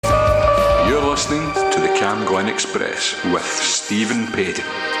listening to the CamGlen Express with Stephen Payton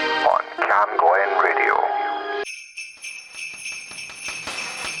on CamGlen Radio.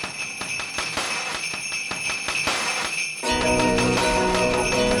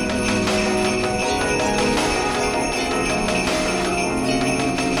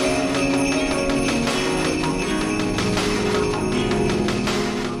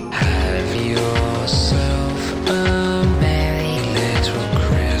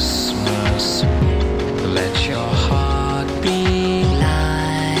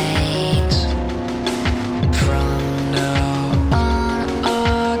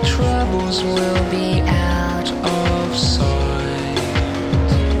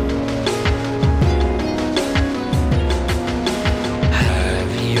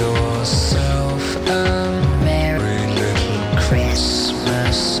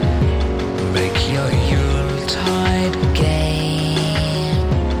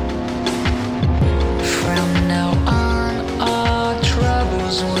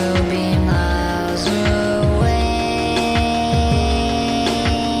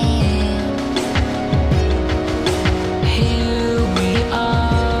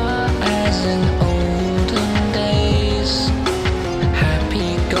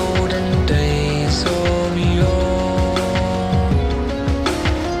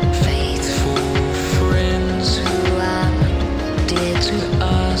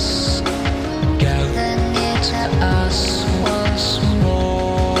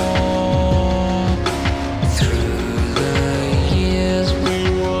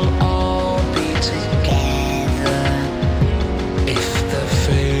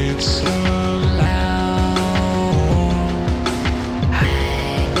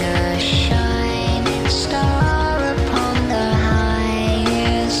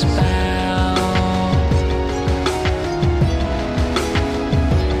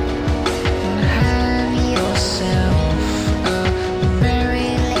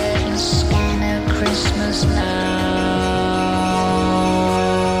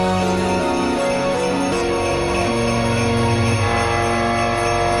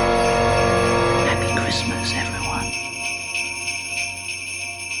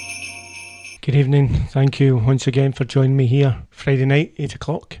 Good evening. Thank you once again for joining me here. Friday night, 8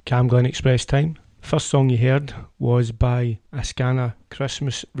 o'clock, CamGlen Express time. First song you heard was by Ascana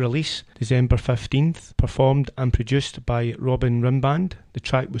Christmas release, December 15th, performed and produced by Robin Rimband. The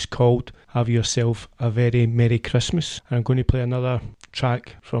track was called Have Yourself a Very Merry Christmas. And I'm going to play another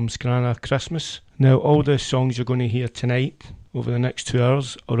track from Ascana Christmas. Now, all the songs you're going to hear tonight over the next 2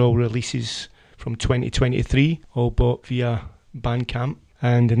 hours are all releases from 2023, all bought via Bandcamp.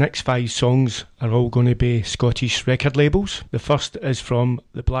 And the next 5 songs are all going to be Scottish record labels. The first is from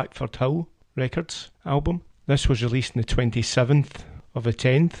the Blackford Hill Records album. This was released on the 27th of the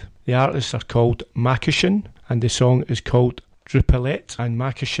 10th. The artists are called Macushin and the song is called Drupalette. And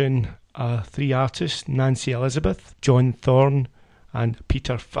Macushin are 3 artists, Nancy Elizabeth, John Thorne and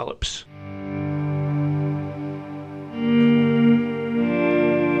Peter Phillips.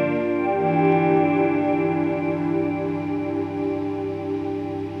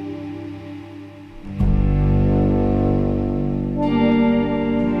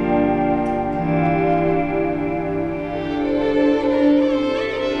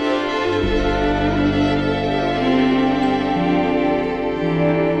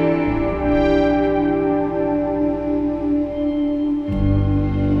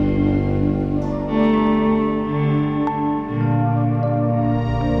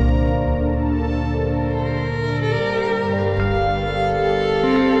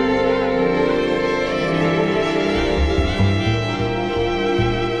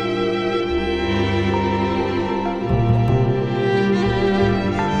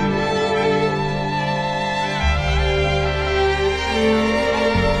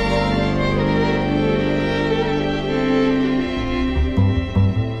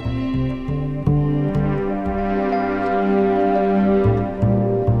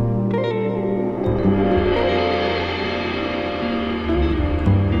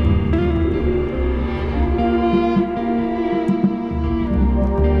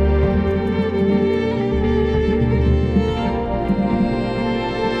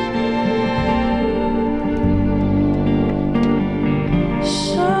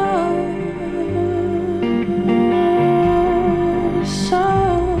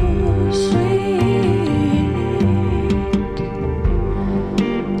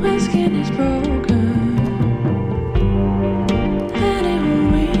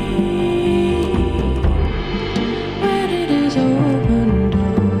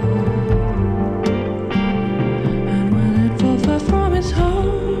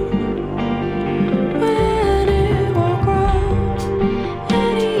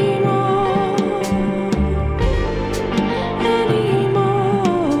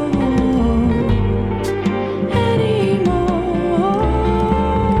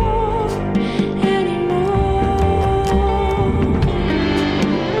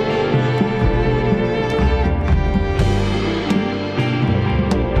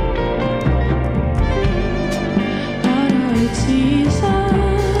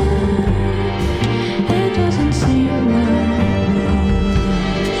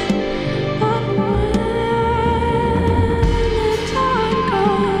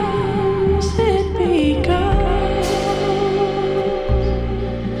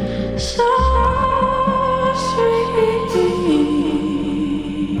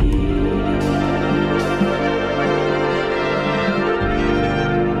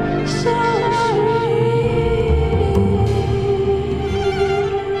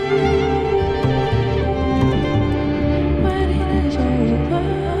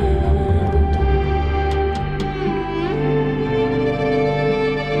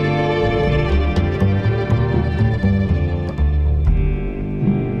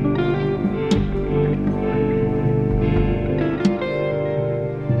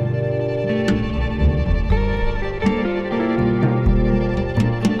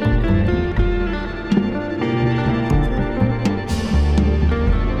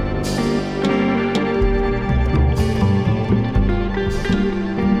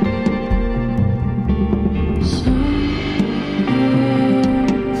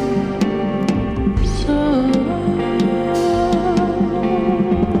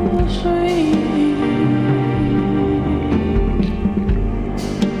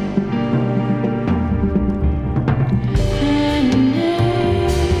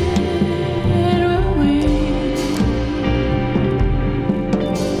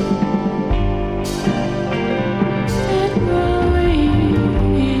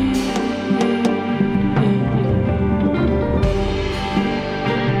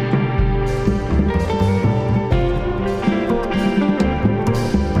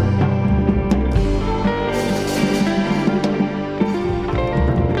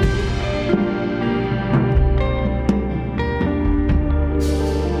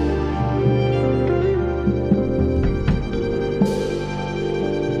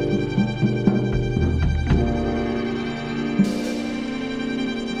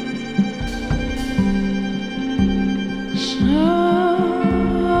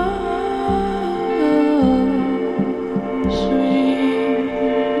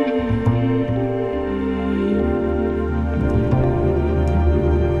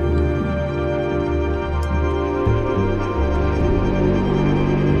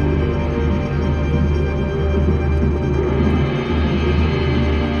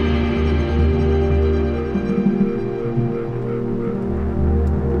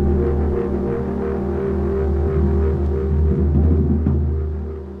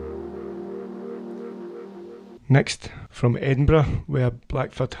 Next, from Edinburgh, where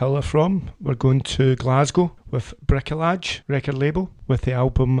Blackford Hill are from, we're going to Glasgow with Bricolage record label with the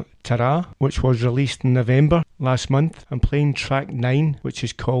album Tara, which was released in November last month. I'm playing track 9, which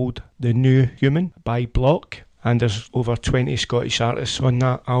is called The New Human by Block. And there's over 20 Scottish artists on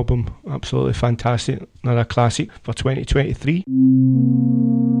that album. Absolutely fantastic. Another classic for 2023.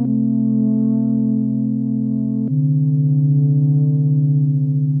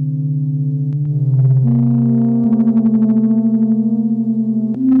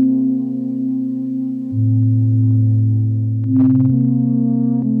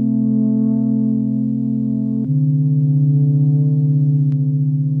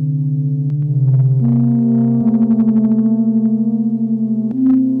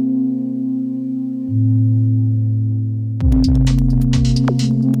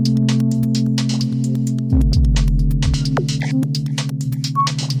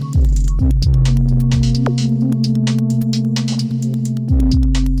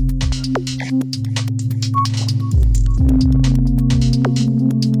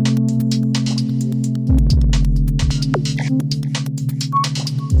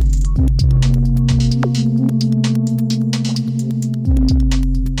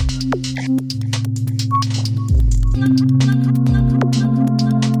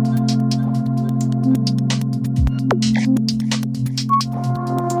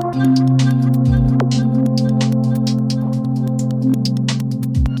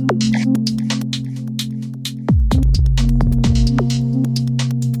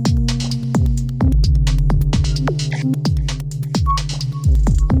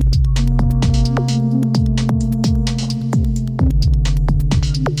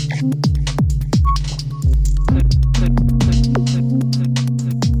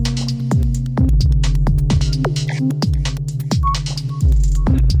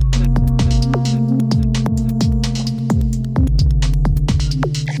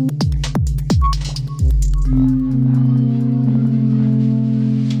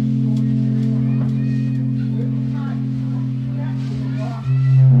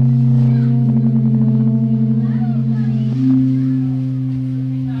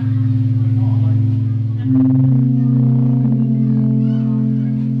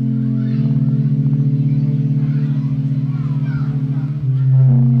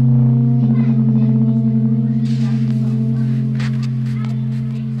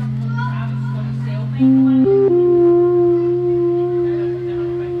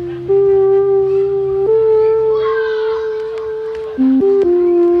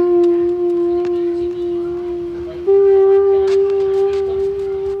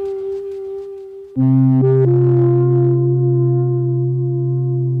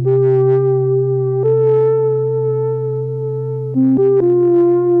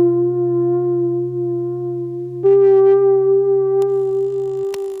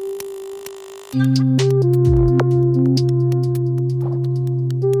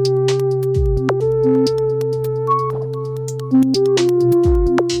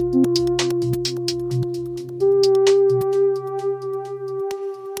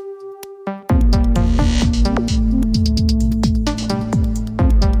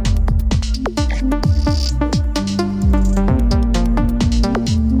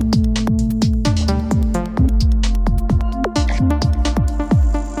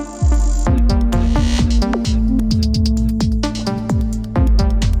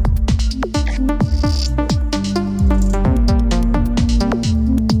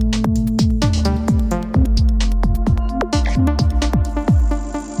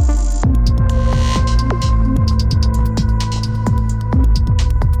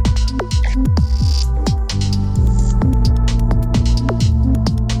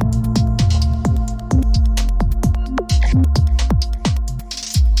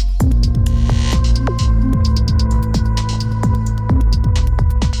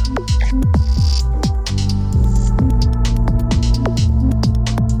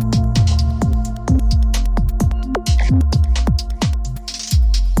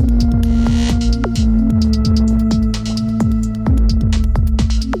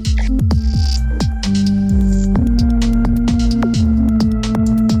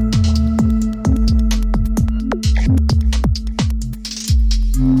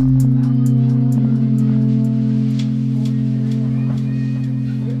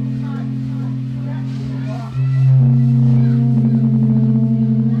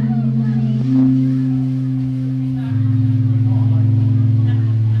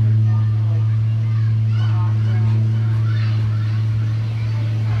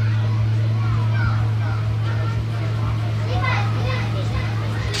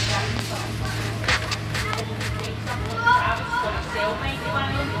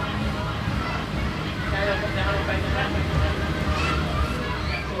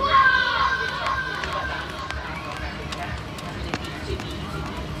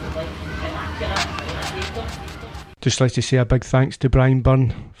 Just like to say a big thanks to Brian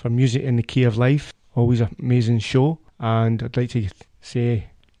Byrne for Music in the Key of Life. Always an amazing show. And I'd like to say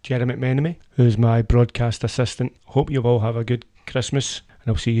Jerry McMenemy, who's my broadcast assistant. Hope you all have a good Christmas, and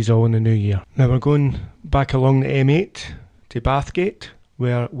I'll see you all in the new year. Now we're going back along the M8 to Bathgate,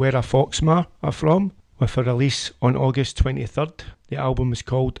 where a Foxmar are from, with a release on August 23rd. The album is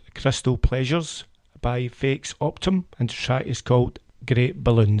called Crystal Pleasures by Fakes Optum, and the track is called Great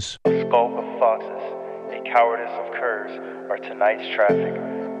Balloons. Skulk of foxes, a cowardice of curs, are tonight's traffic,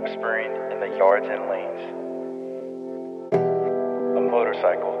 whispering in the yards and lanes. A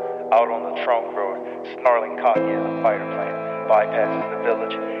motorcycle out on the trunk road, snarling cocky as a fighter plane, bypasses the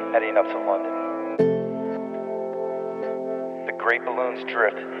village, heading up to London. The great balloons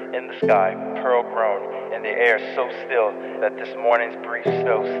drift in the sky, pearl grown, and the air so still that this morning's brief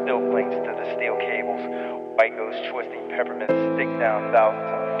snow still blinks to the steel cables. White ghosts twisting peppermints stick down thousands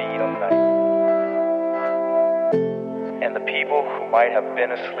of feet of night. And the people who might have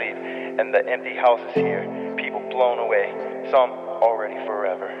been asleep, and the empty houses here, people blown away, some already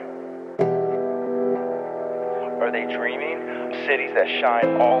forever. Are they dreaming of cities that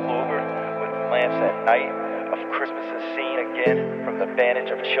shine all over with lamps at night, of Christmases seen again from the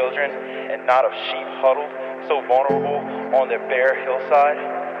vantage of children, and not of sheep huddled, so vulnerable on their bare hillside,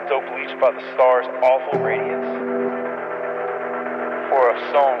 so bleached by the stars' awful radiance? Or of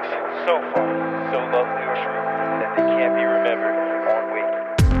songs so fun, so lovely or true, that they can't be remembered on wake?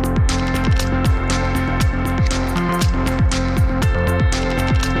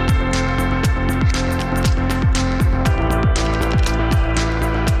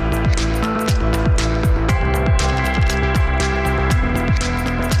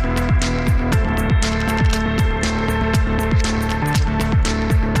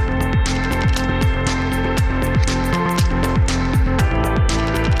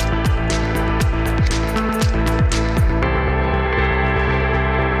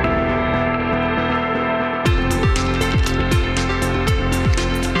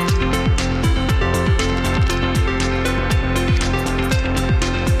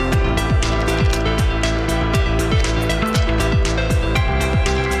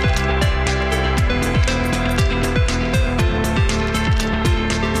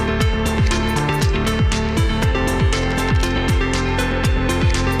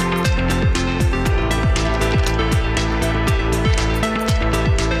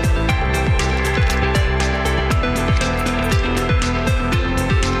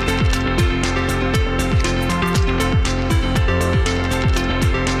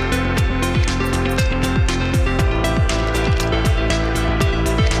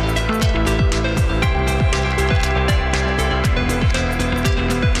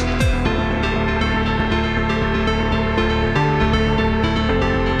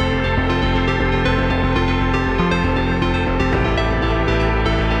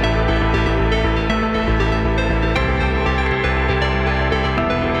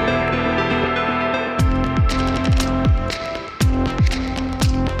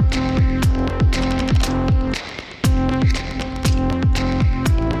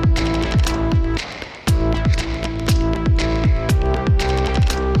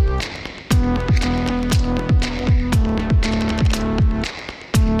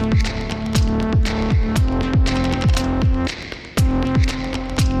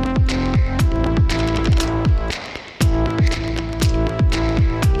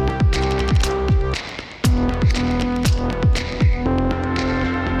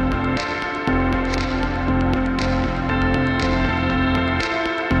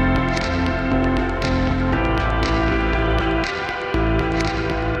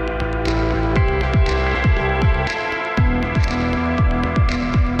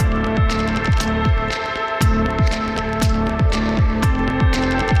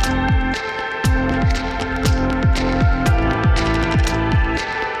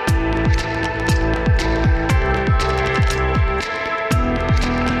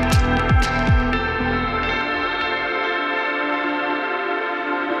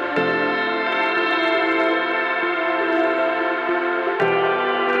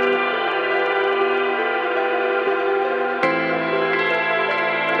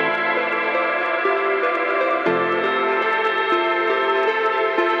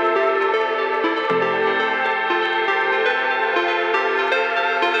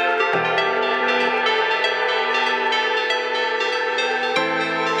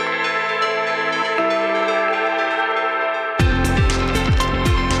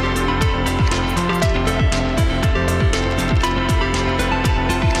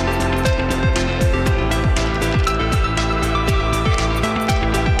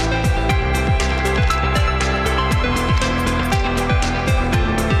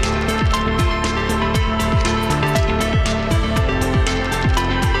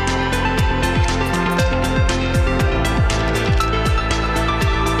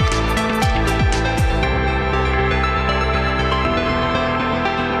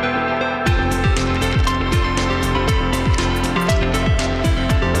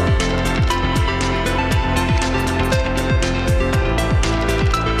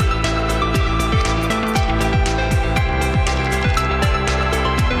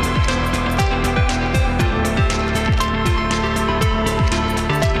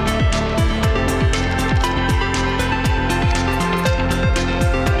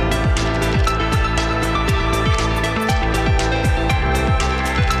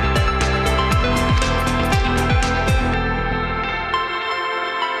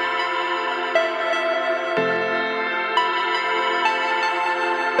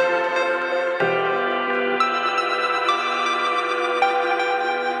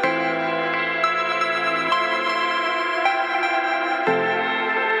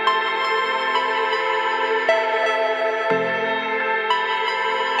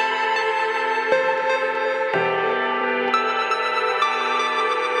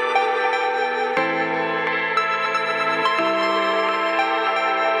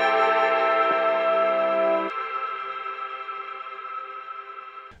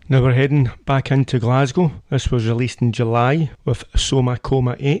 Now we're heading back into Glasgow. This was released in July with Soma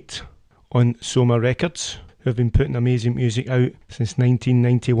Coma 8 on Soma Records, who have been putting amazing music out since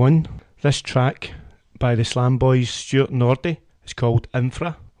 1991. This track by the Slam Boys Stuart Nordy is called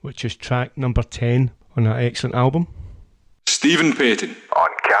Infra, which is track number 10 on that excellent album. Stephen Payton on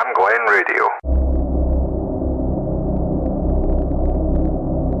CamGlen Radio.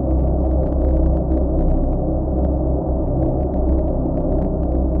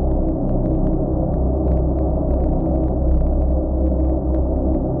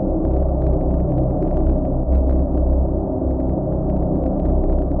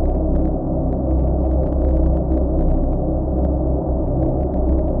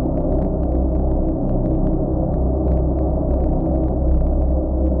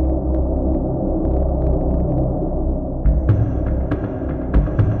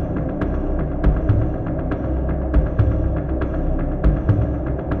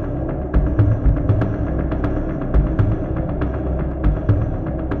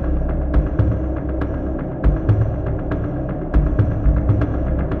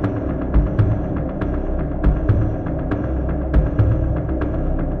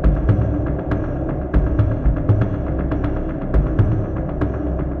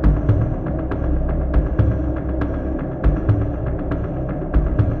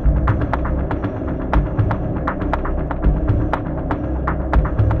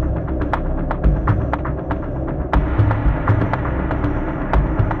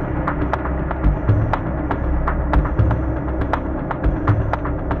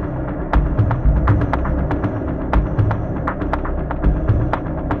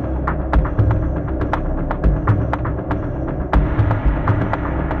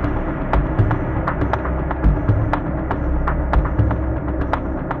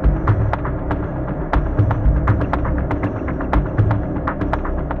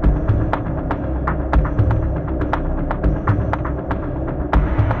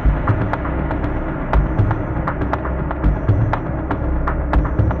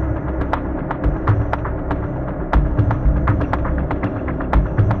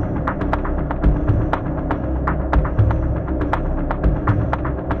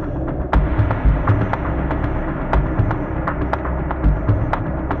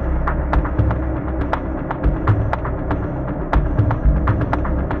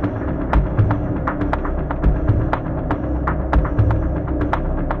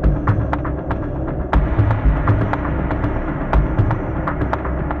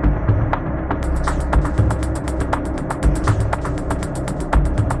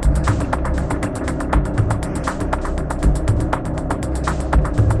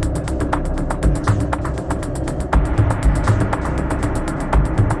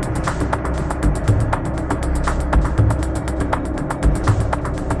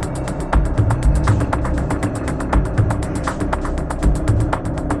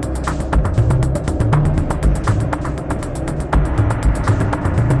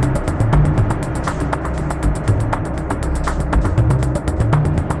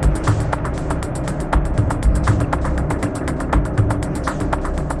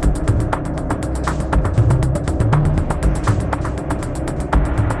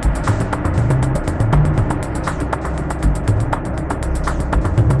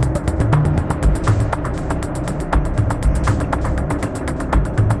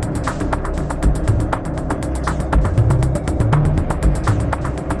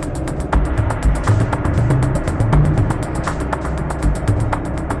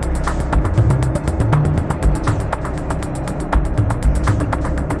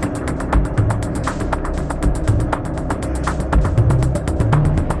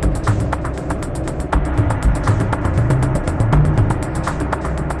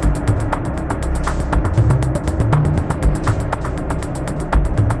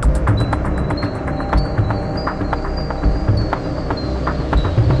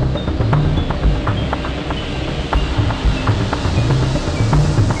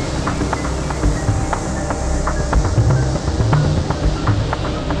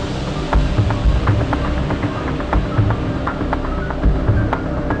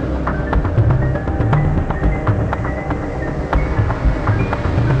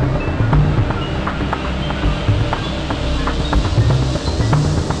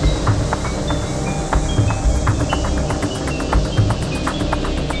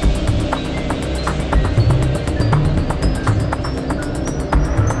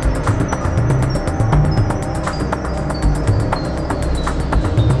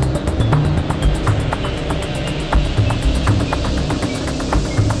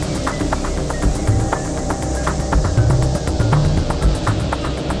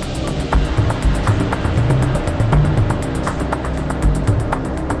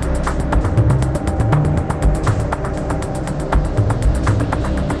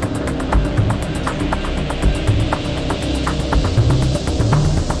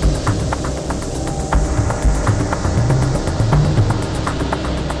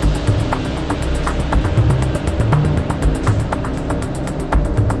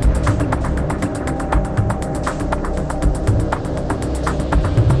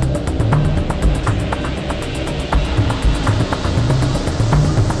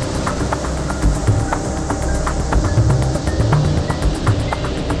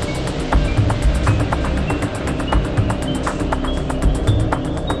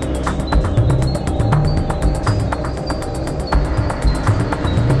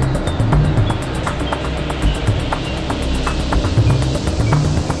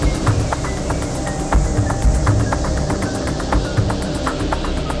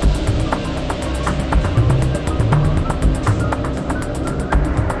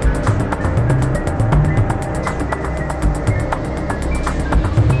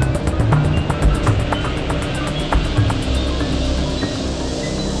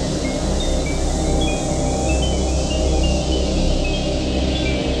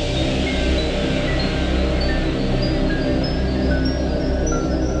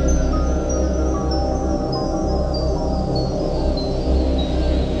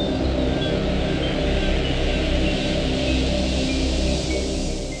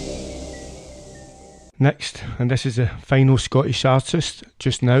 Next, and this is the final Scottish artist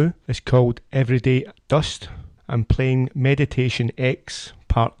just now, it's called Everyday Dust. I'm playing Meditation X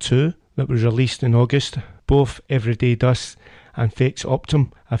Part 2 that was released in August. Both Everyday Dust and Fate's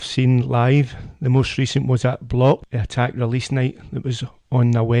Optum I've seen live. The most recent was at Block, the Attack release night that was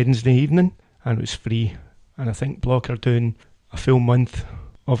on a Wednesday evening, and it was free. And I think Block are doing a full month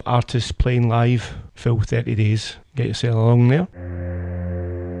of artists playing live, full 30 days. Get yourself along there.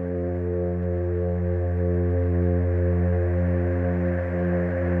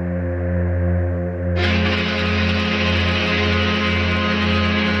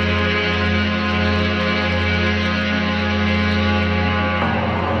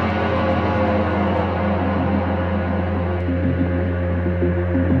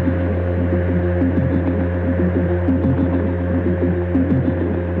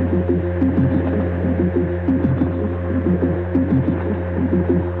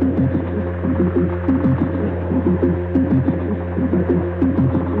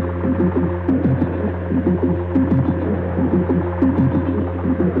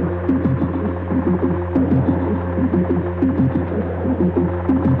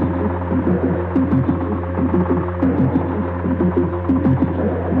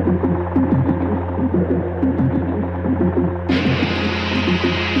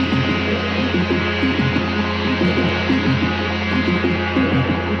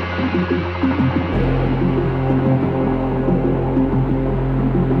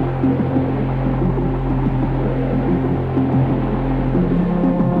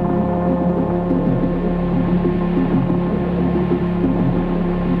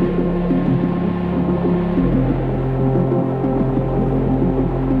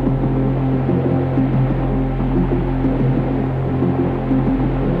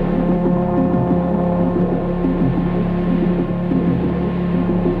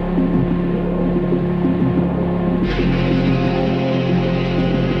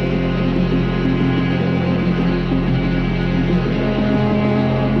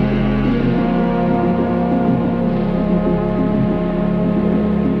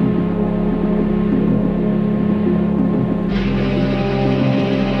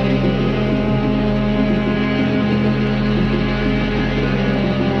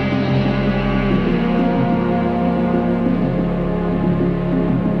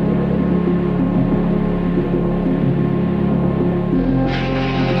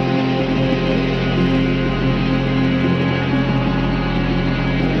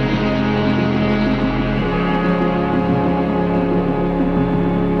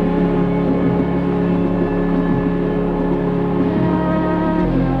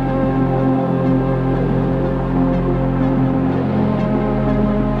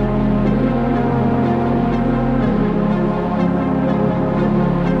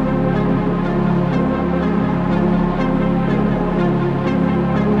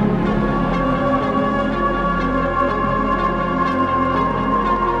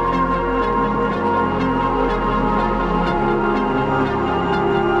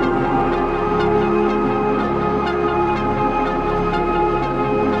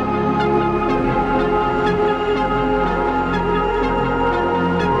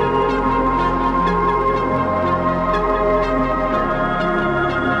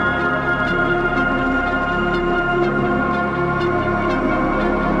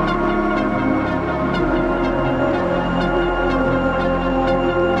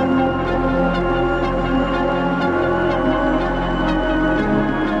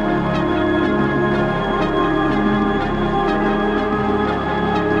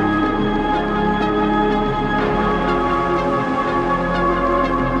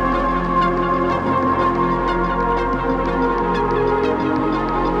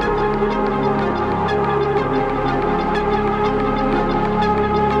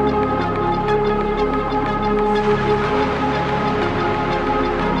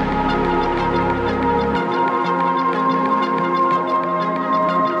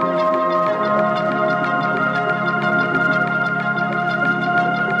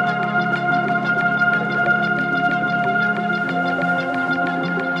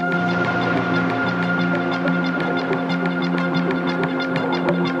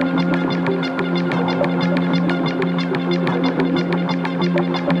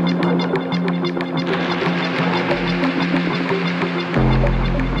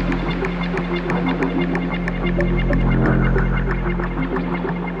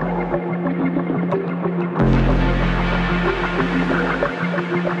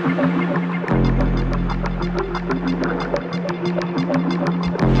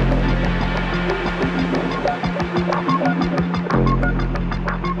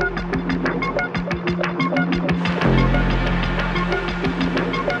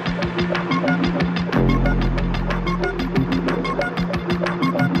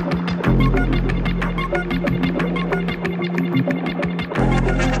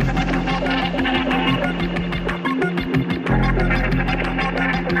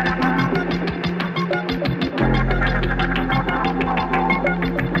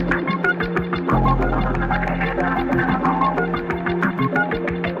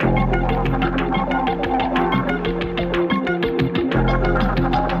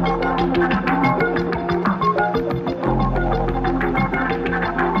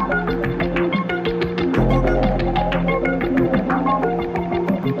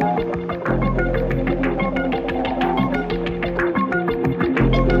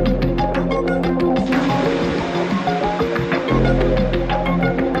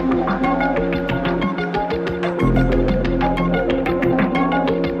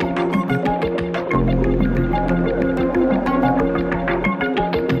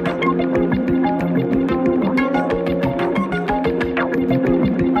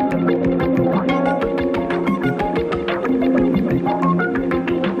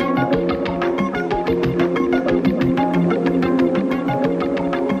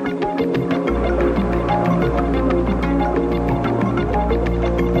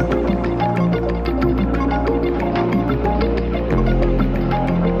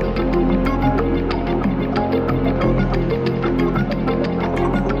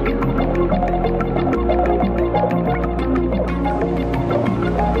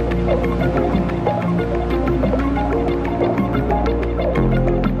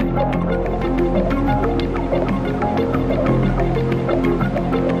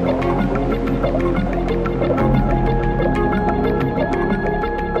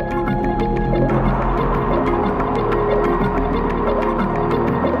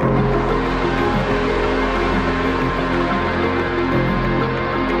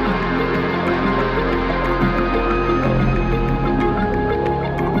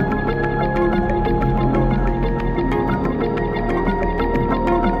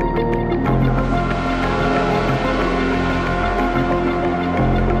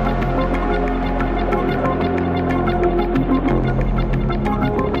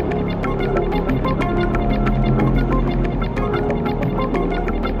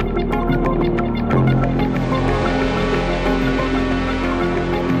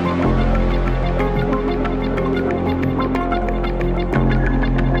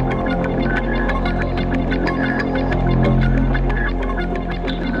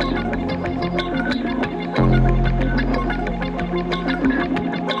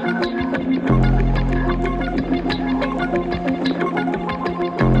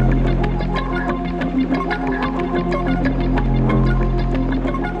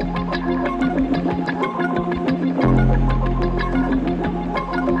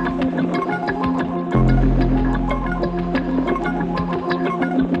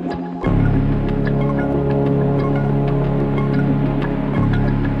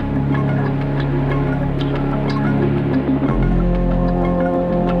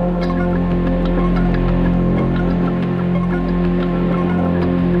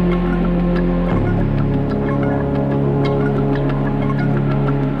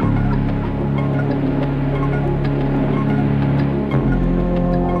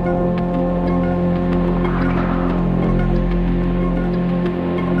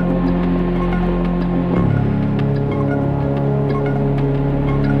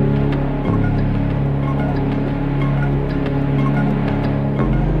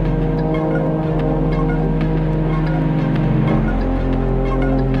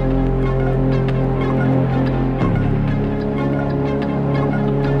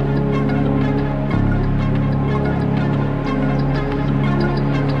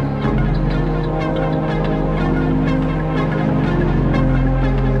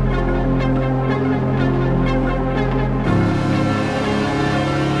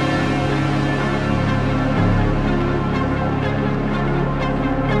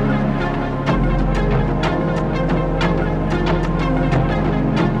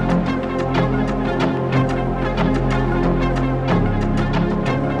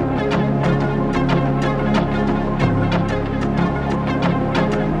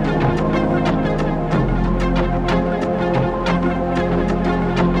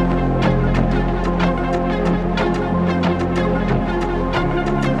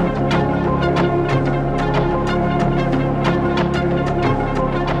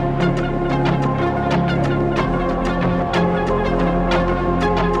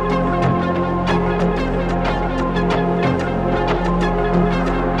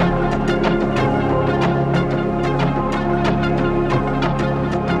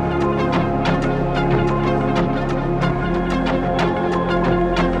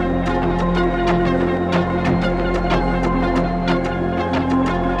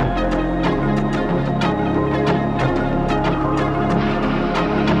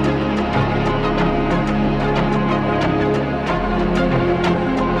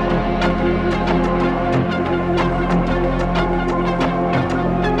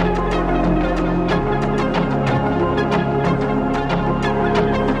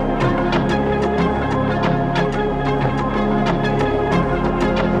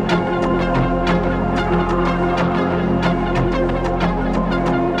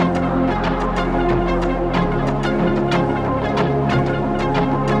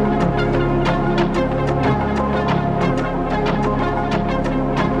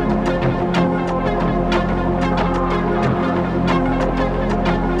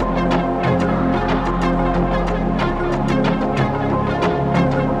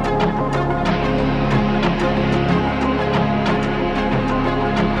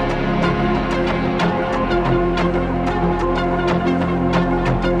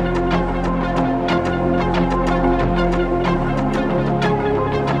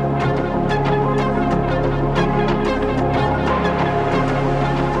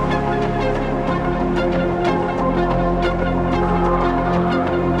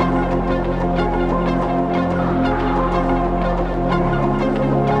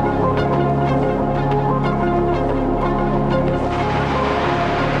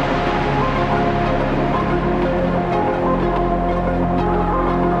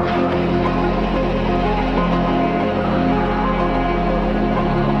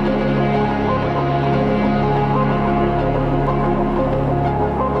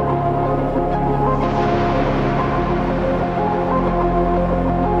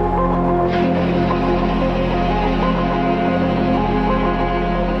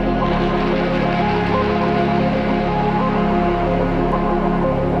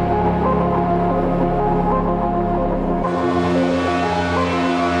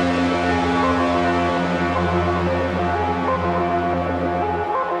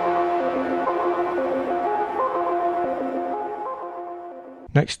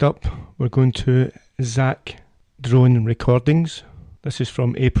 Next up, we're going to Zach Drone Recordings. This is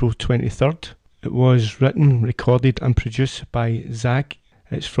from April 23rd. It was written, recorded and produced by Zach.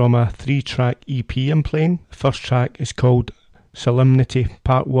 It's from a 3-track EP I'm playing. The first track is called Solemnity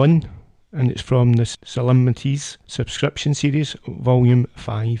Part 1, and it's from the Solemnities subscription series, Volume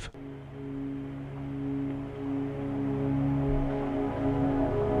 5.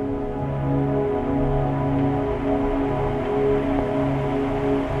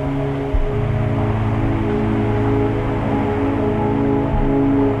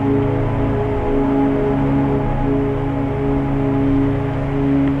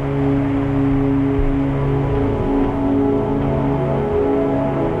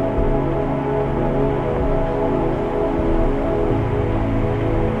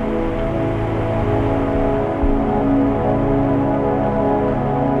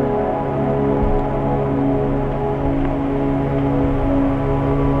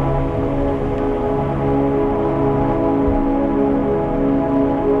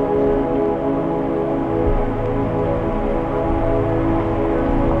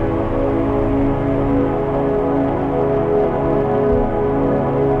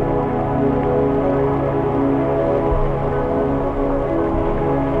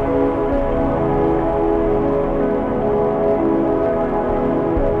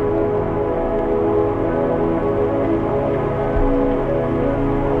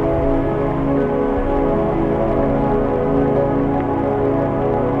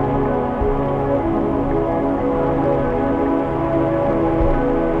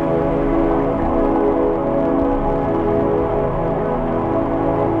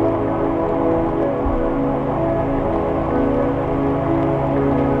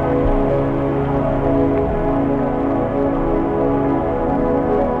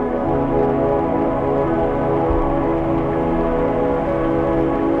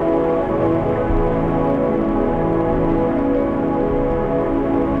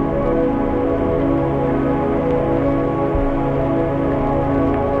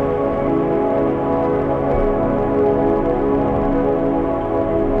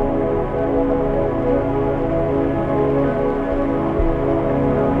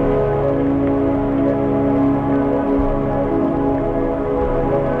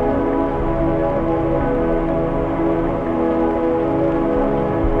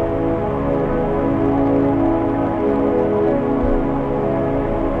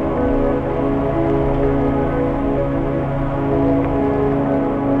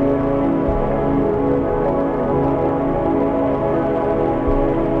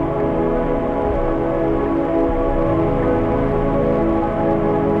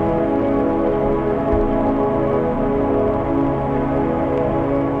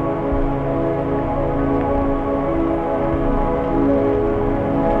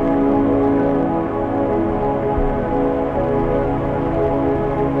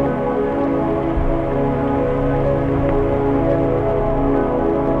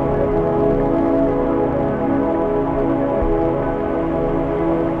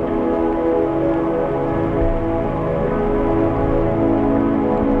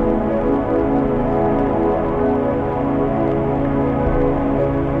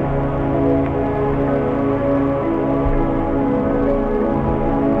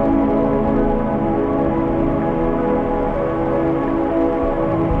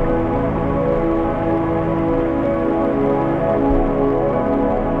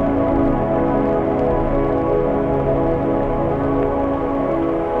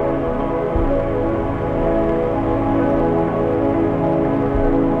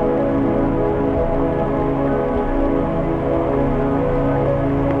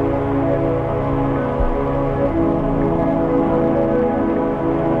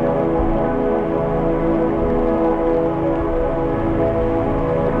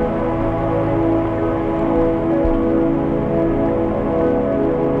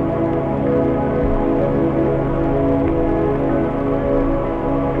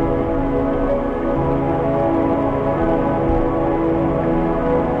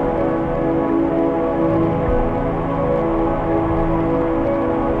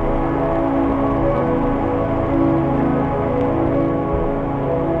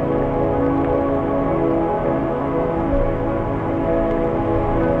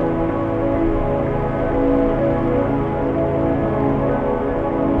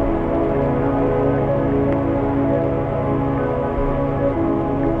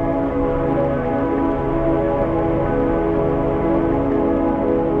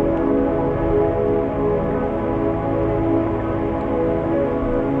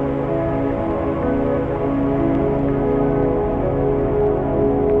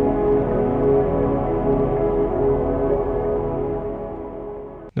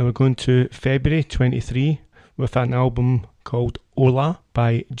 Now we're going to February 23 with an album called Ola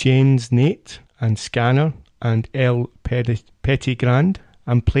by Janes Nate and Scanner and El Petit Grand.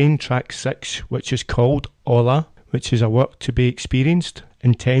 I'm playing track 6, which is called Ola, which is a work to be experienced,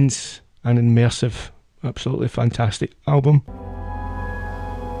 intense and immersive. Absolutely fantastic album.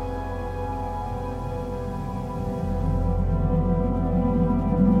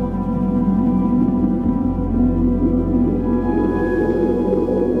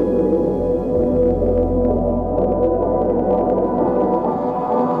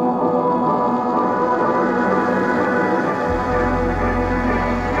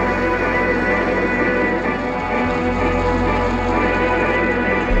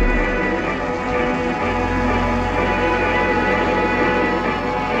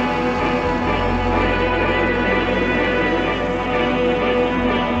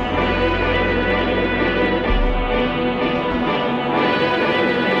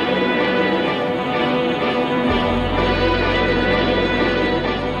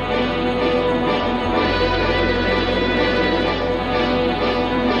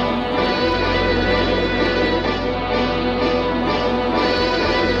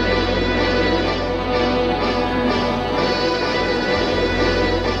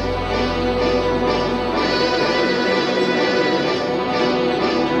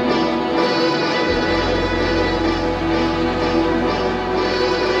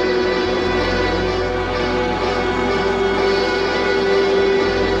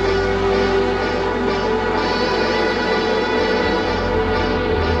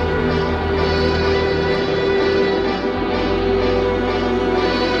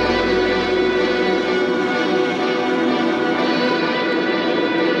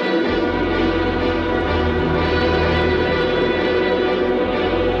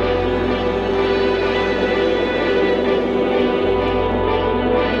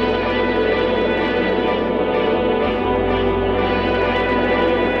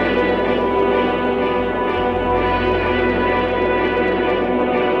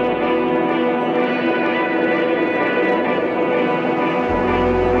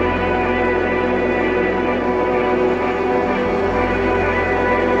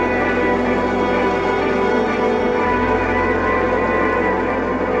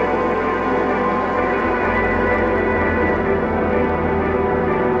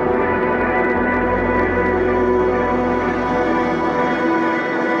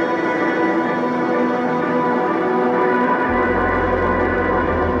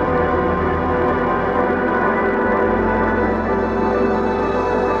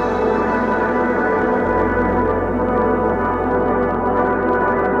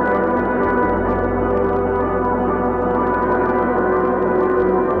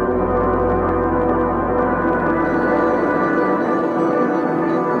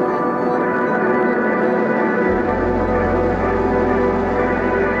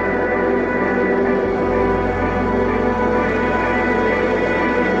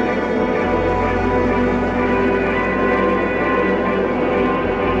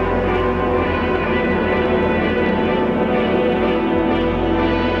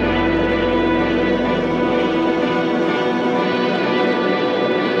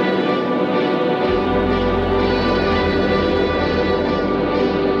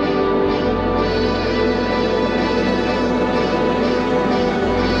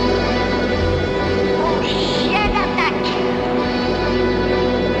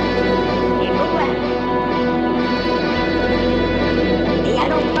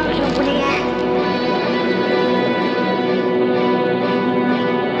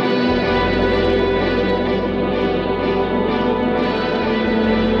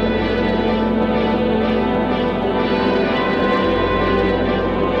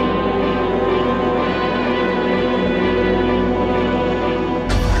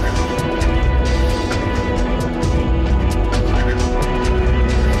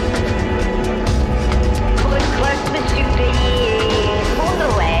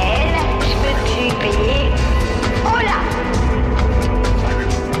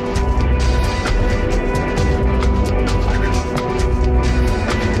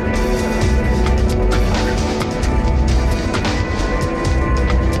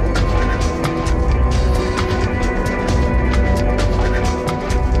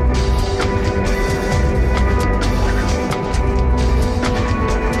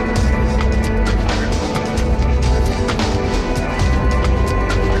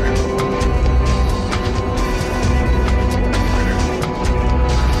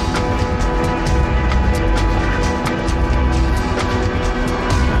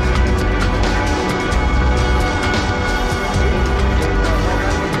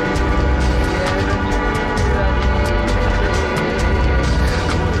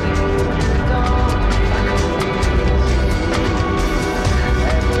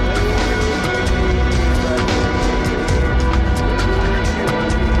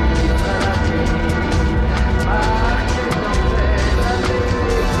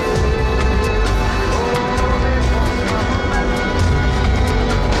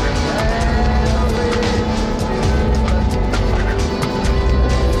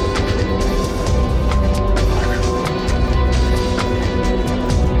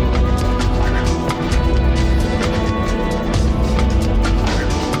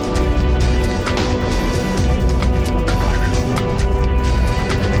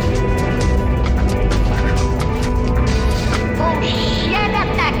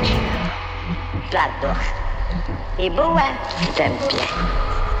 est beau, hein? Ça me plaît.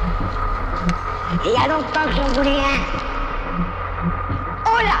 Et il y a longtemps que j'en voulais un.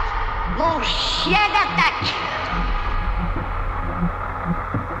 Oh là! Mon chien d'attaque!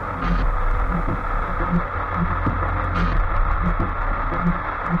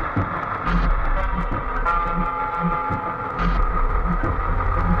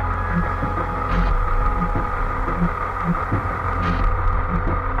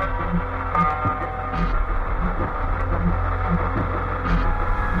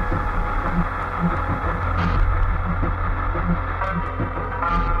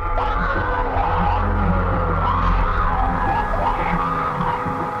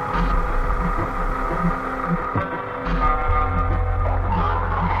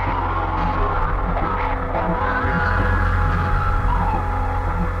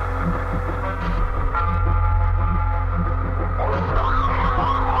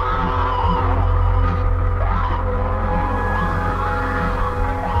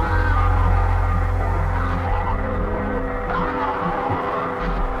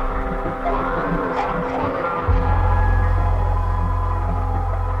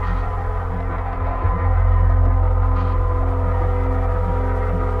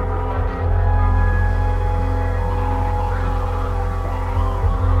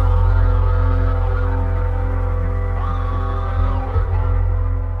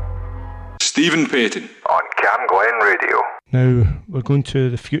 Stephen Payton on CamGlen Radio. Now, we're going to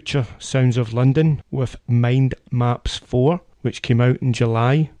the future sounds of London with Mind Maps 4, which came out in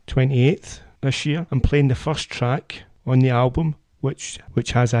July 28th this year. I'm playing the first track on the album, which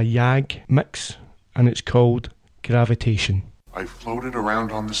has a Yag mix, and it's called Gravitation. I floated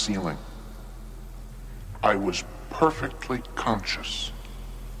around on the ceiling. I was perfectly conscious.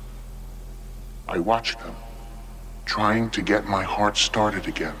 I watched them, trying to get my heart started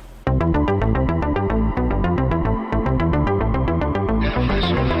again.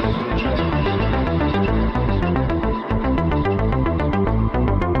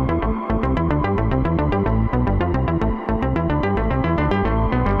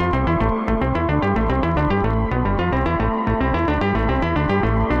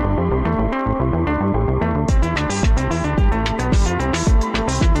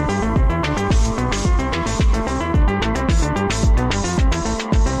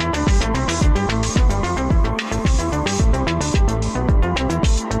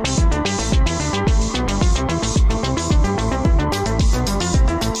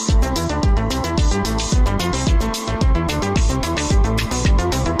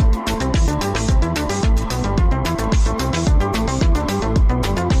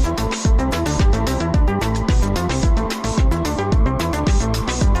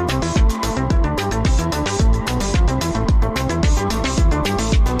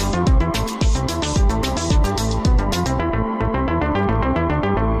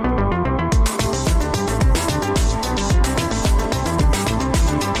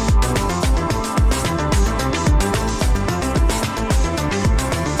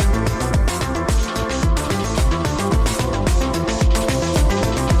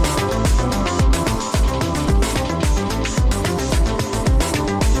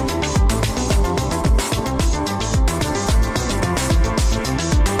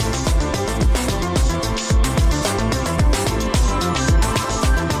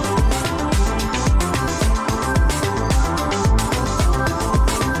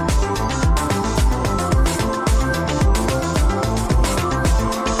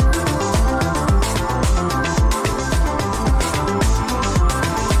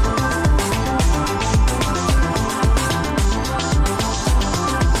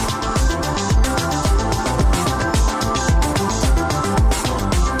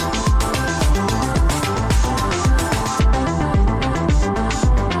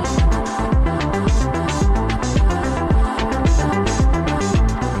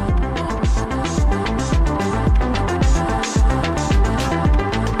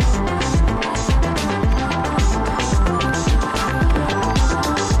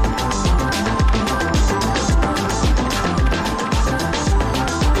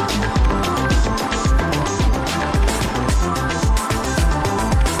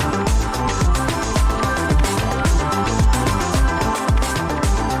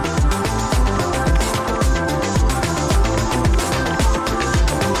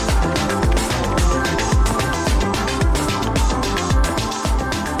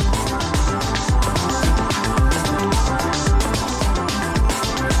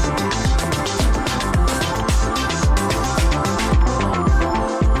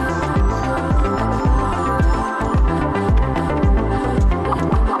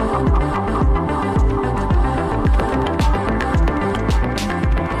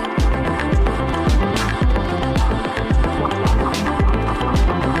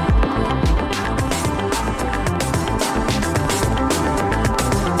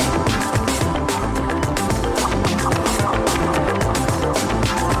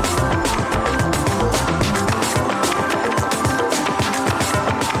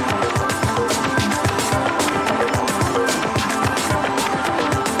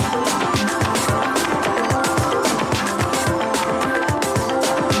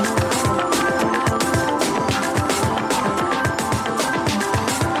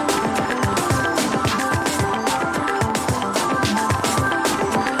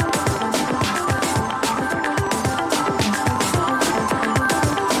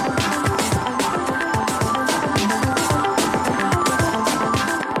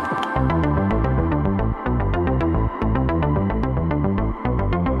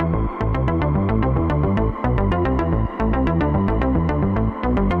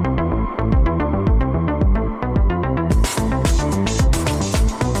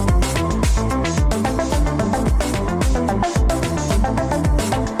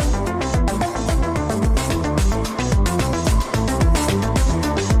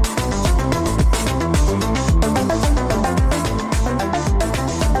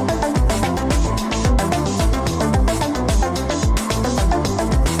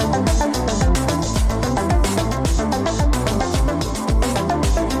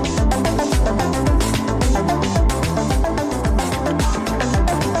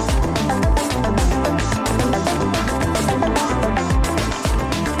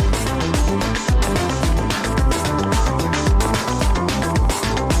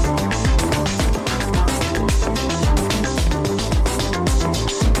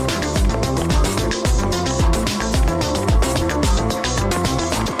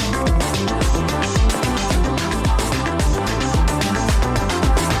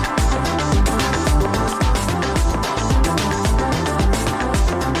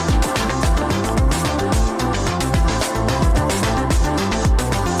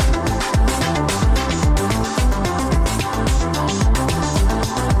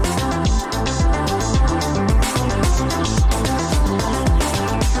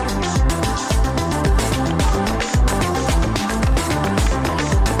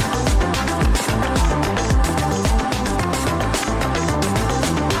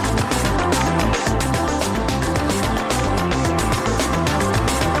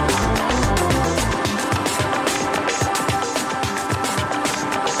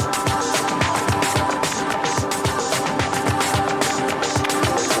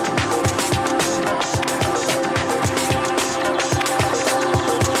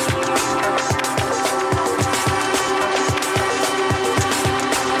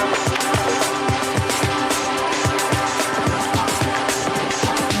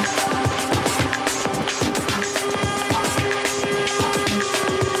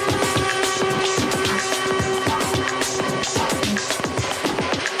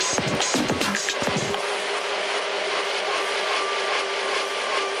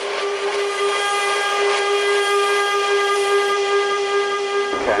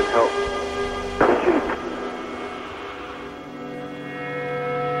 can't help.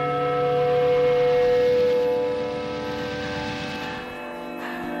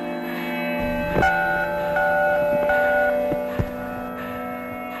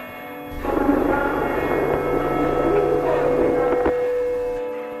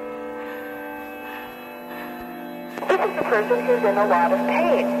 Person who's in a lot of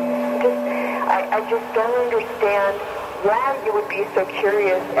pain. I just don't understand why you would be so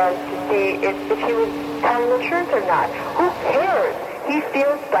curious as to see if he was telling the truth or not. Who cares? He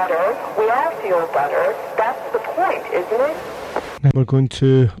feels better. We all feel better. That's the point, isn't it? Now we're going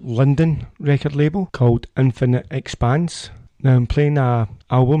to London record label called Infinite Expanse. Now I'm playing an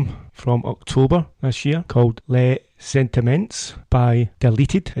album from October this year called Les Sentiments by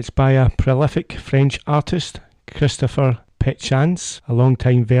Deleted. It's by a prolific French artist, Christopher Petchance, a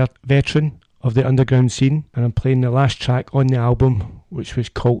long-time veteran of the underground scene, and I'm playing the last track on the album, which was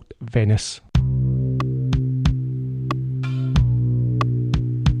called Venice.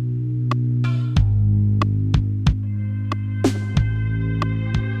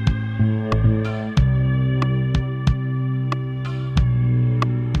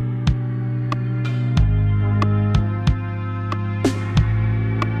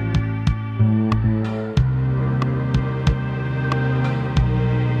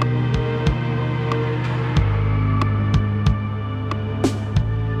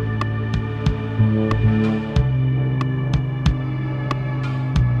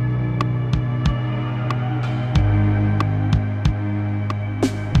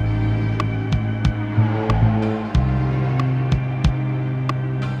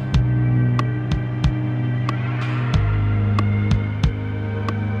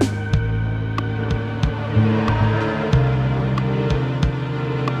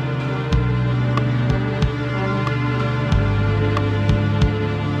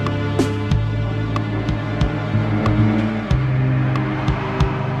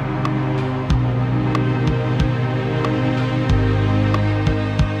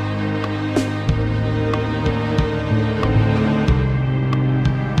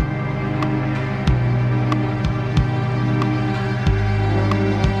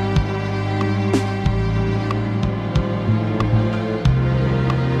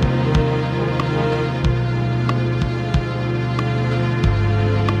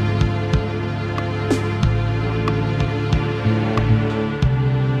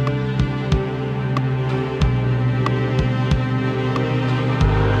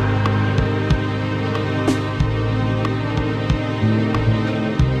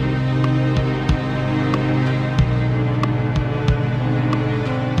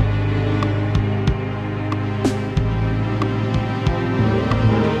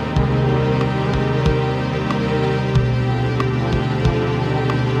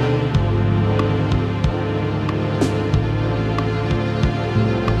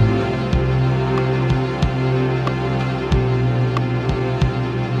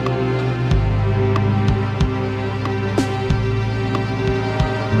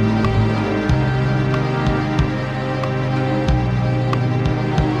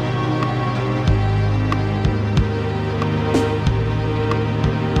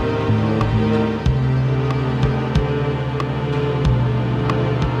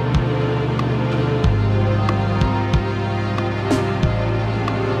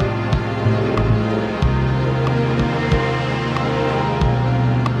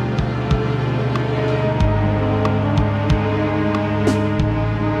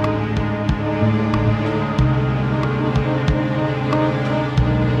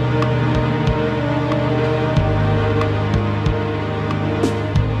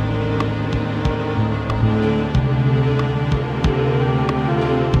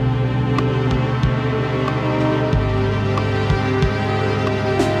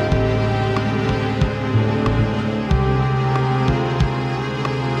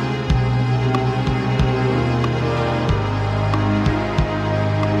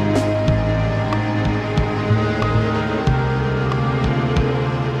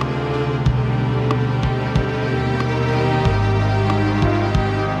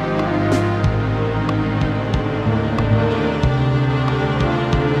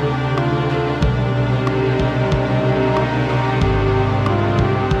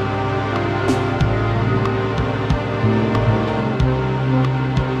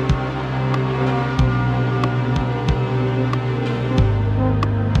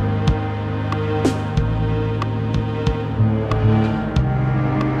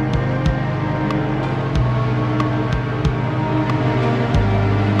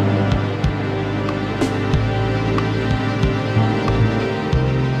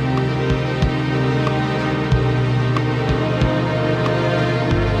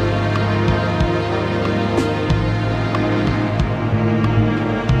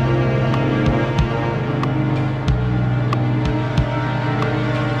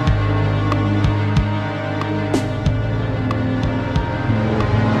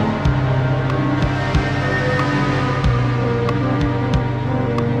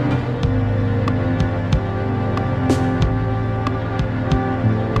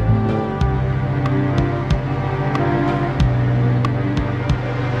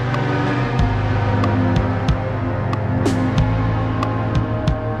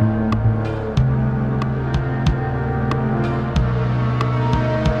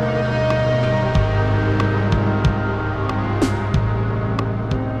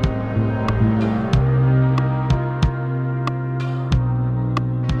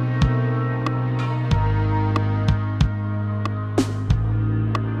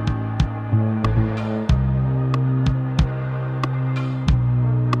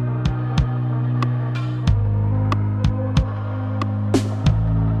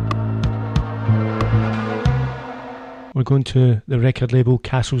 going to the record label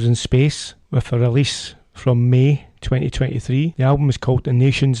Castles in Space with a release from May 2023. The album is called The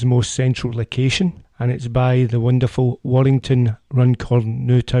Nation's Most Central Location, and it's by the wonderful Warrington Runcorn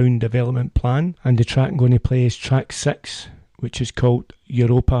Newtown Development Plan, and the track I'm going to play is track 6, which is called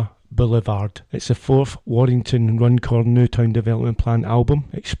Europa Boulevard. It's the 4th Warrington Runcorn Newtown Development Plan album,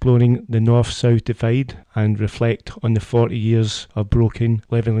 exploring the north-south divide and reflect on the 40 years of broken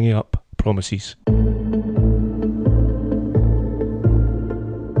levelling up promises.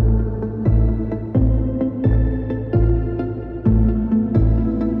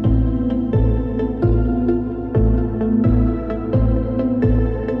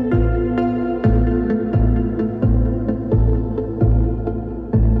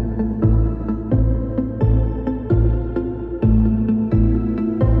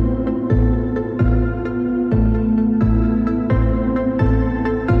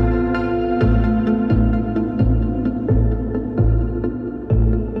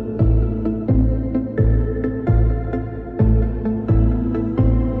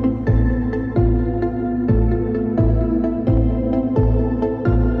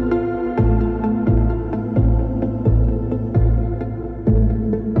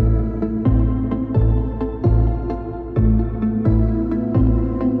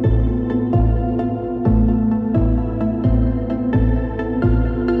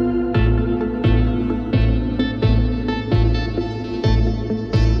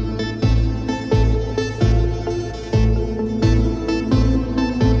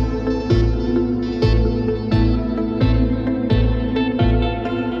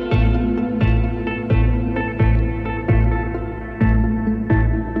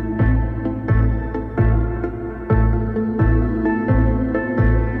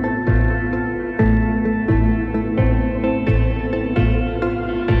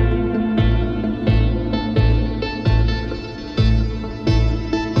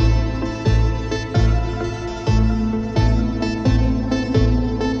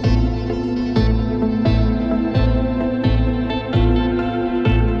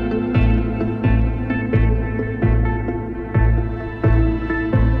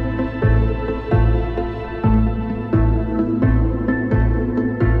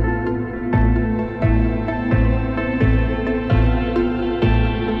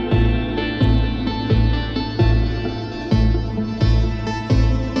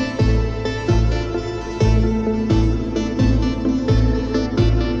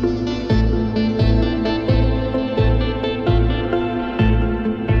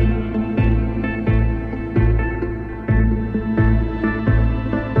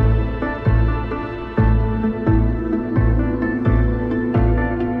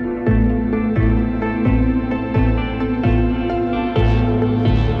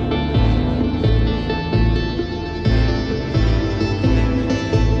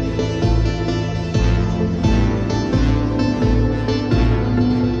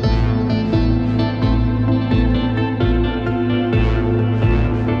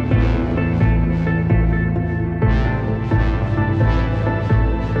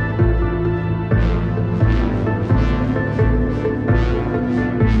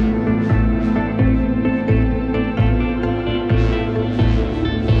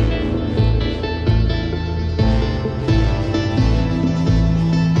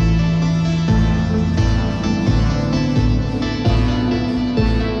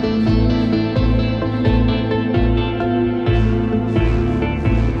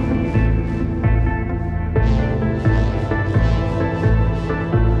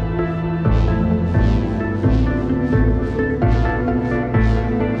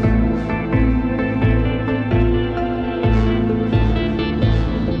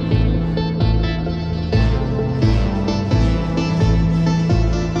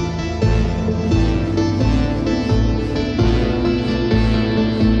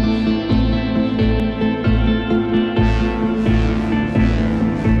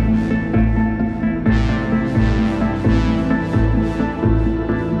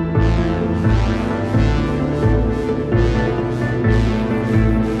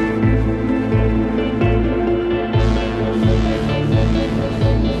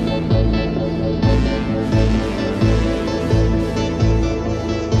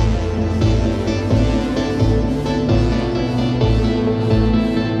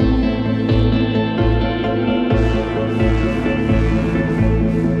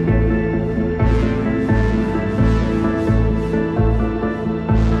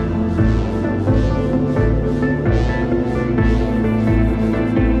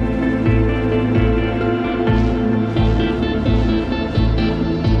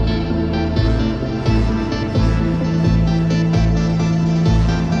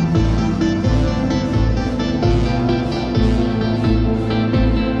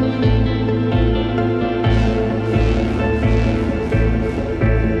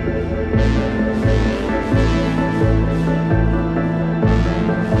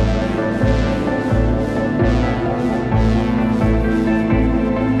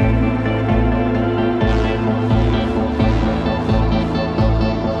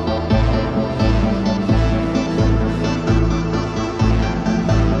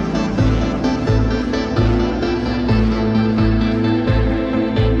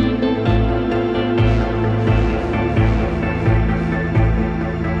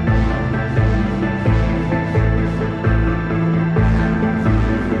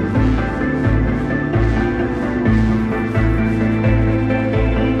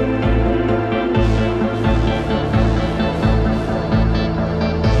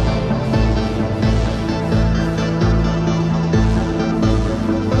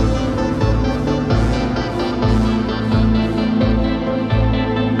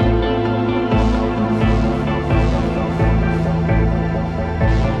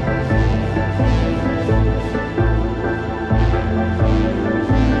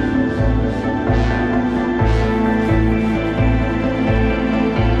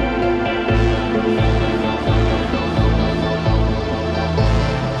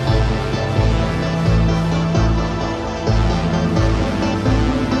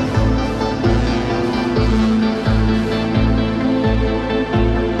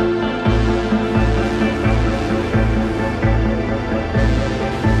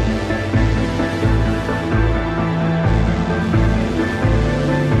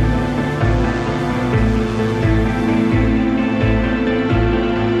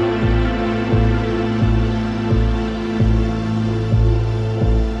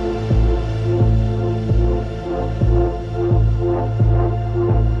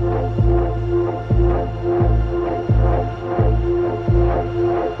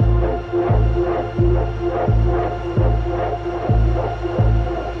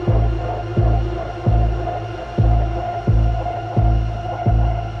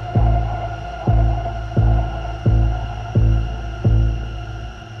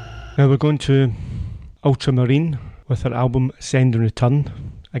 Now we're going to Ultramarine with their album Send and Return.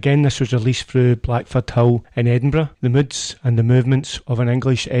 Again, this was released through Blackford Hill in Edinburgh. The moods and the movements of an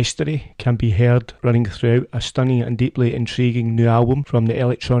English estuary can be heard running throughout a stunning and deeply intriguing new album from the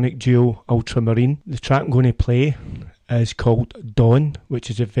electronic duo Ultramarine. The track I'm going to play is called Dawn, which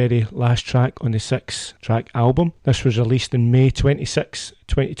is the very last track on the 6-track album. This was released in May 26,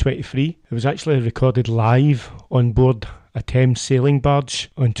 2023. It was actually recorded live on board a Thames sailing barge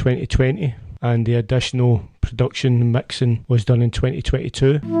on 2020, and the additional production mixing was done in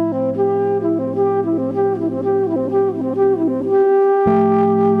 2022.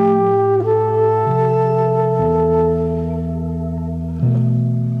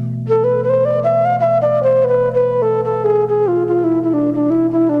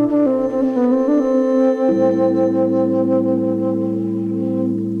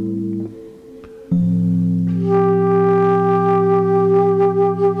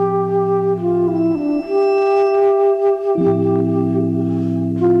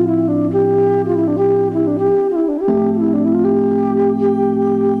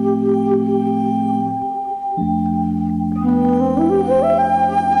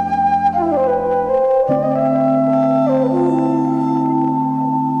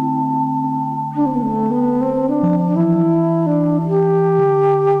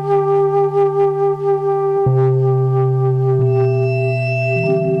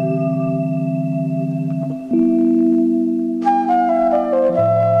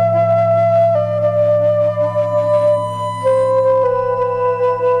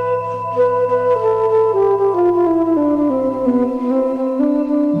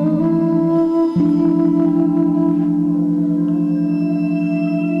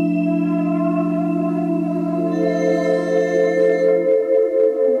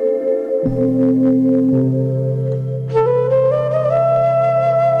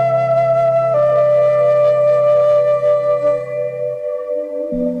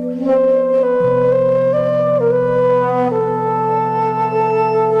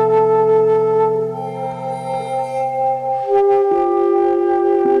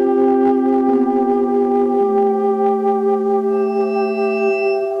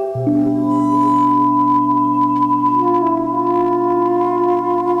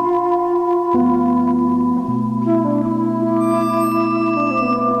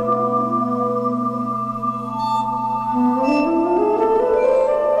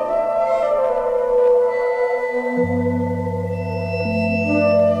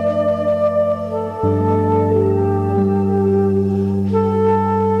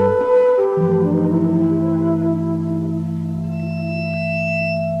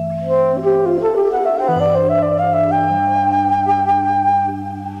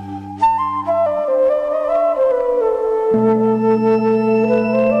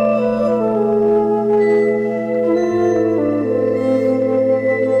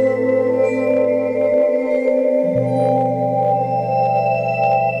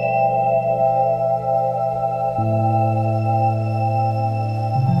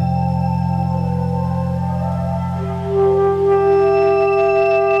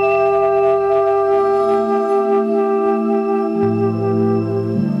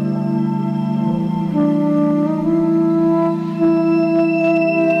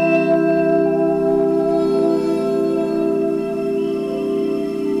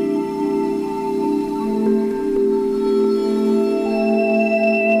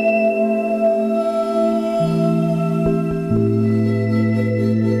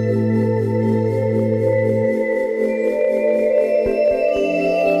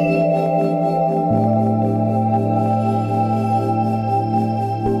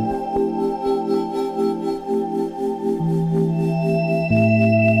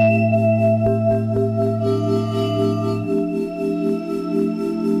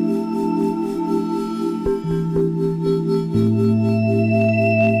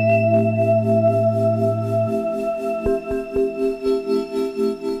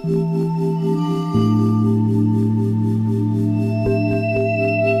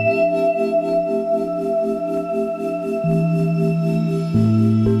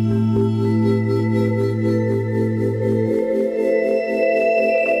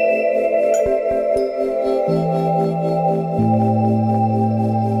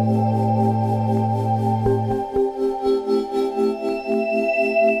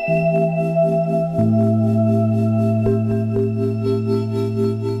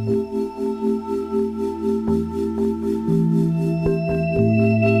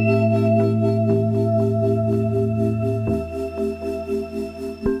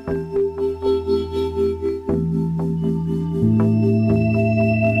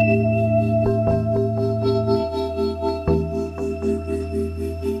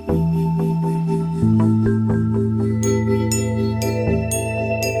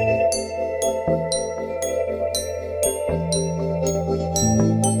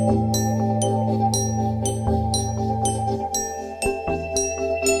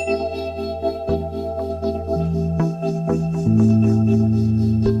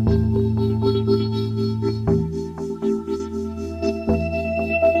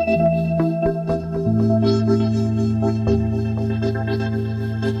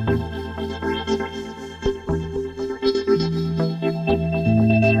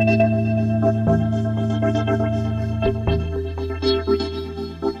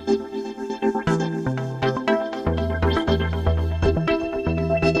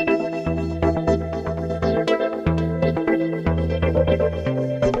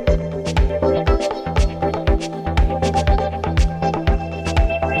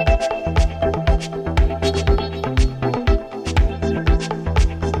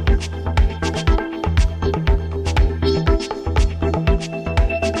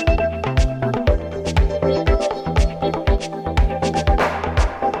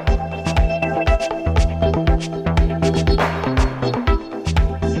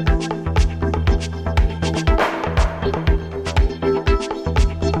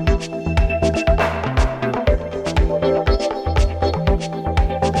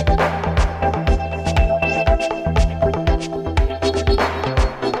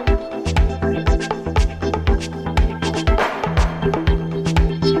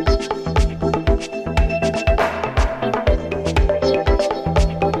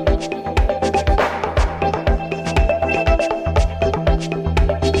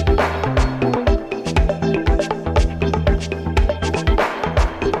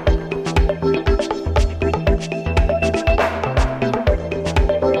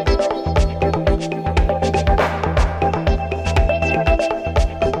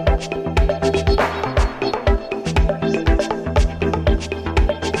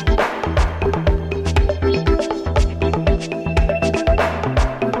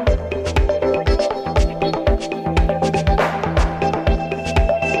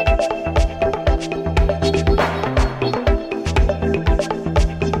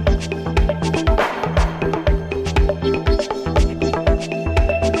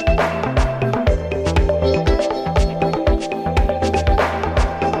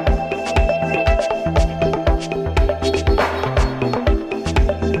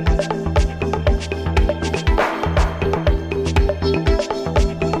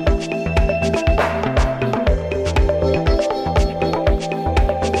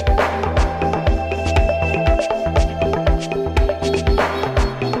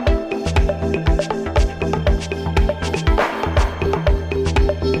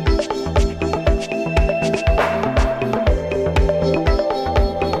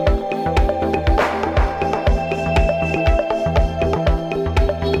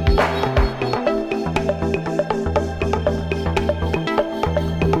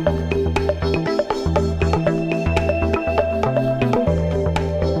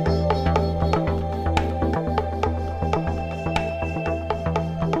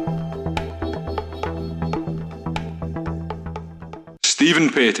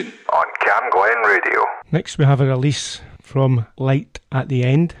 Stephen Payton on CamGlen Radio. Next we have a release from Light at the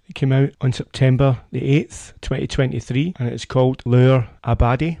End. It came out on September the 8th, 2023, and it's called Lure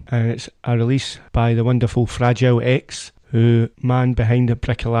Abadi, and it's a release by the wonderful Fragile X, who man behind the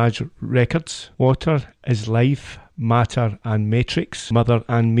Bricolage Records. Water is Life, Matter and Matrix, Mother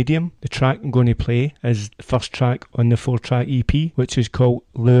and Medium. The track I'm going to play is the first track on the 4-track EP, which is called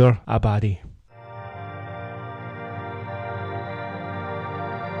Lure Abadi.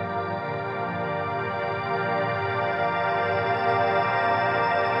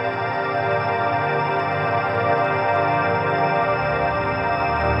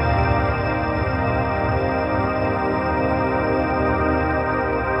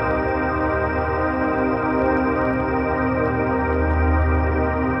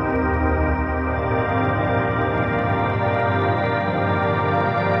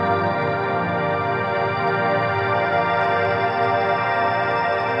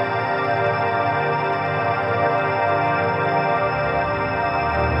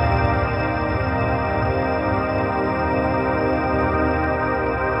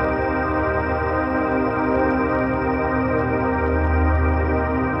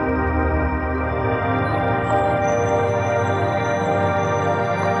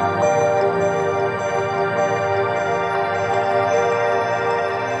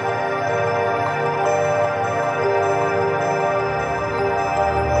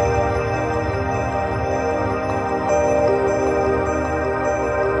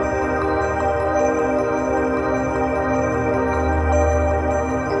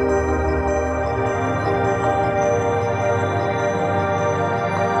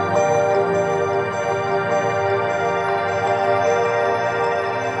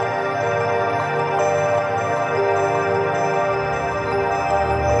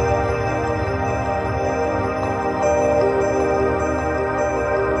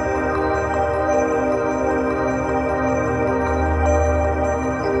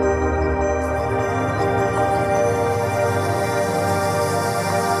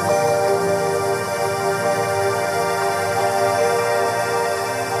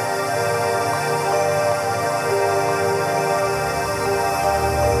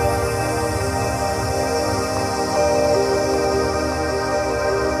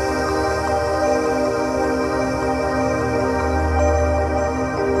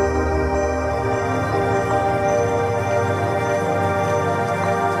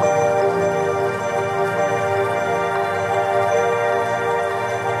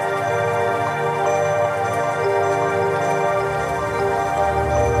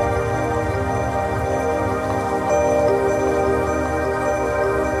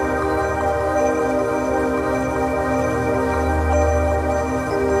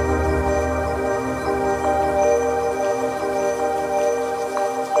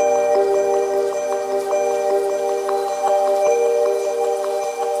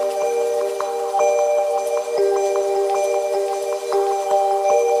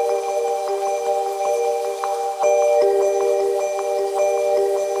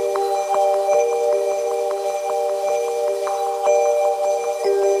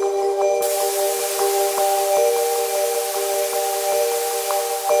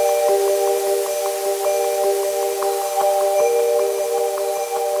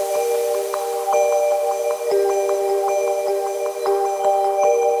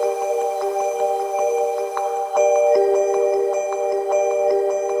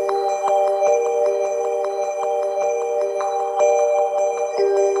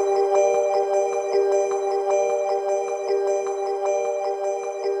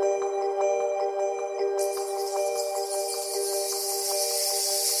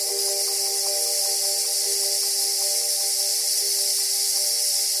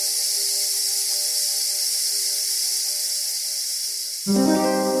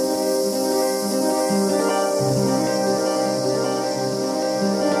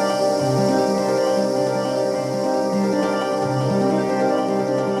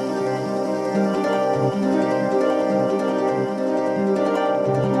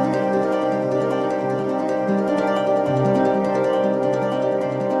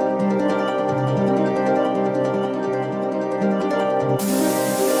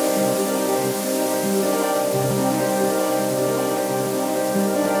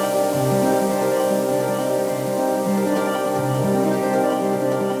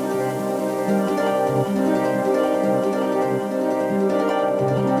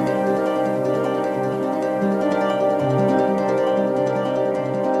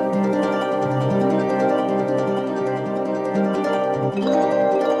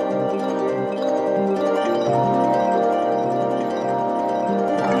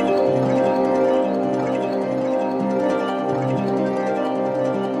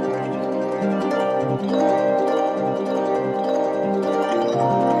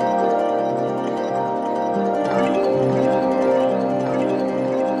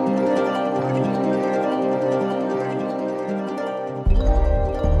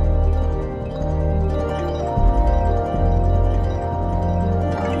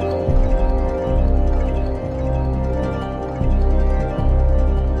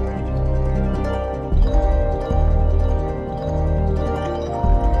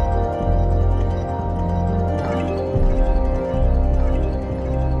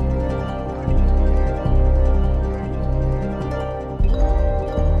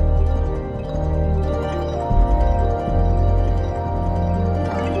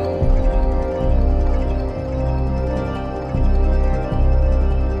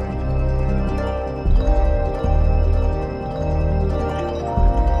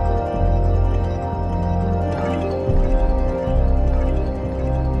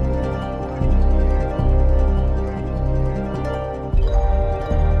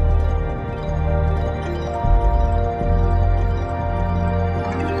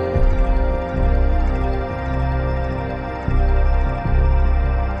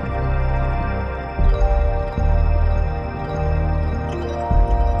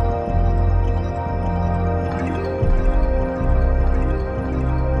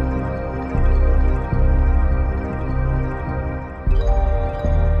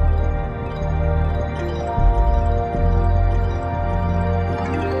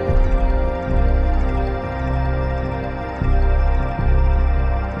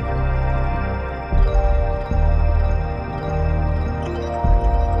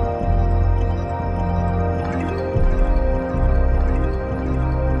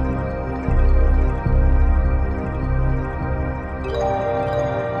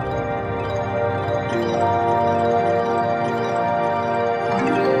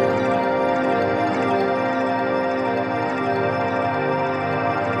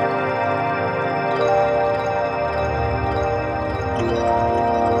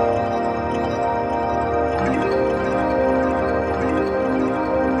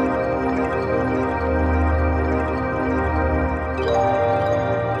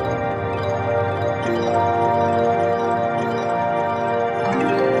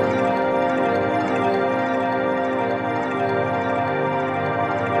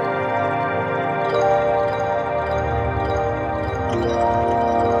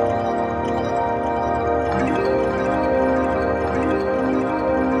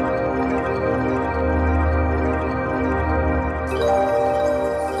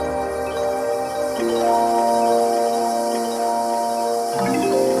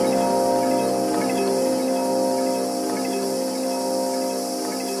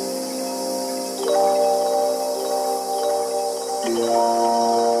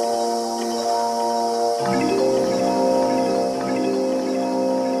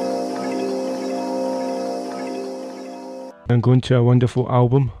 I'm going to a wonderful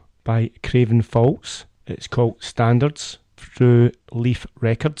album by Craven Falls. It's called Standards through Leaf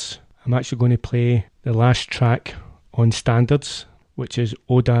Records. I'm actually going to play the last track on Standards, which is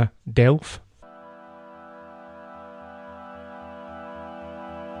Oda Delph.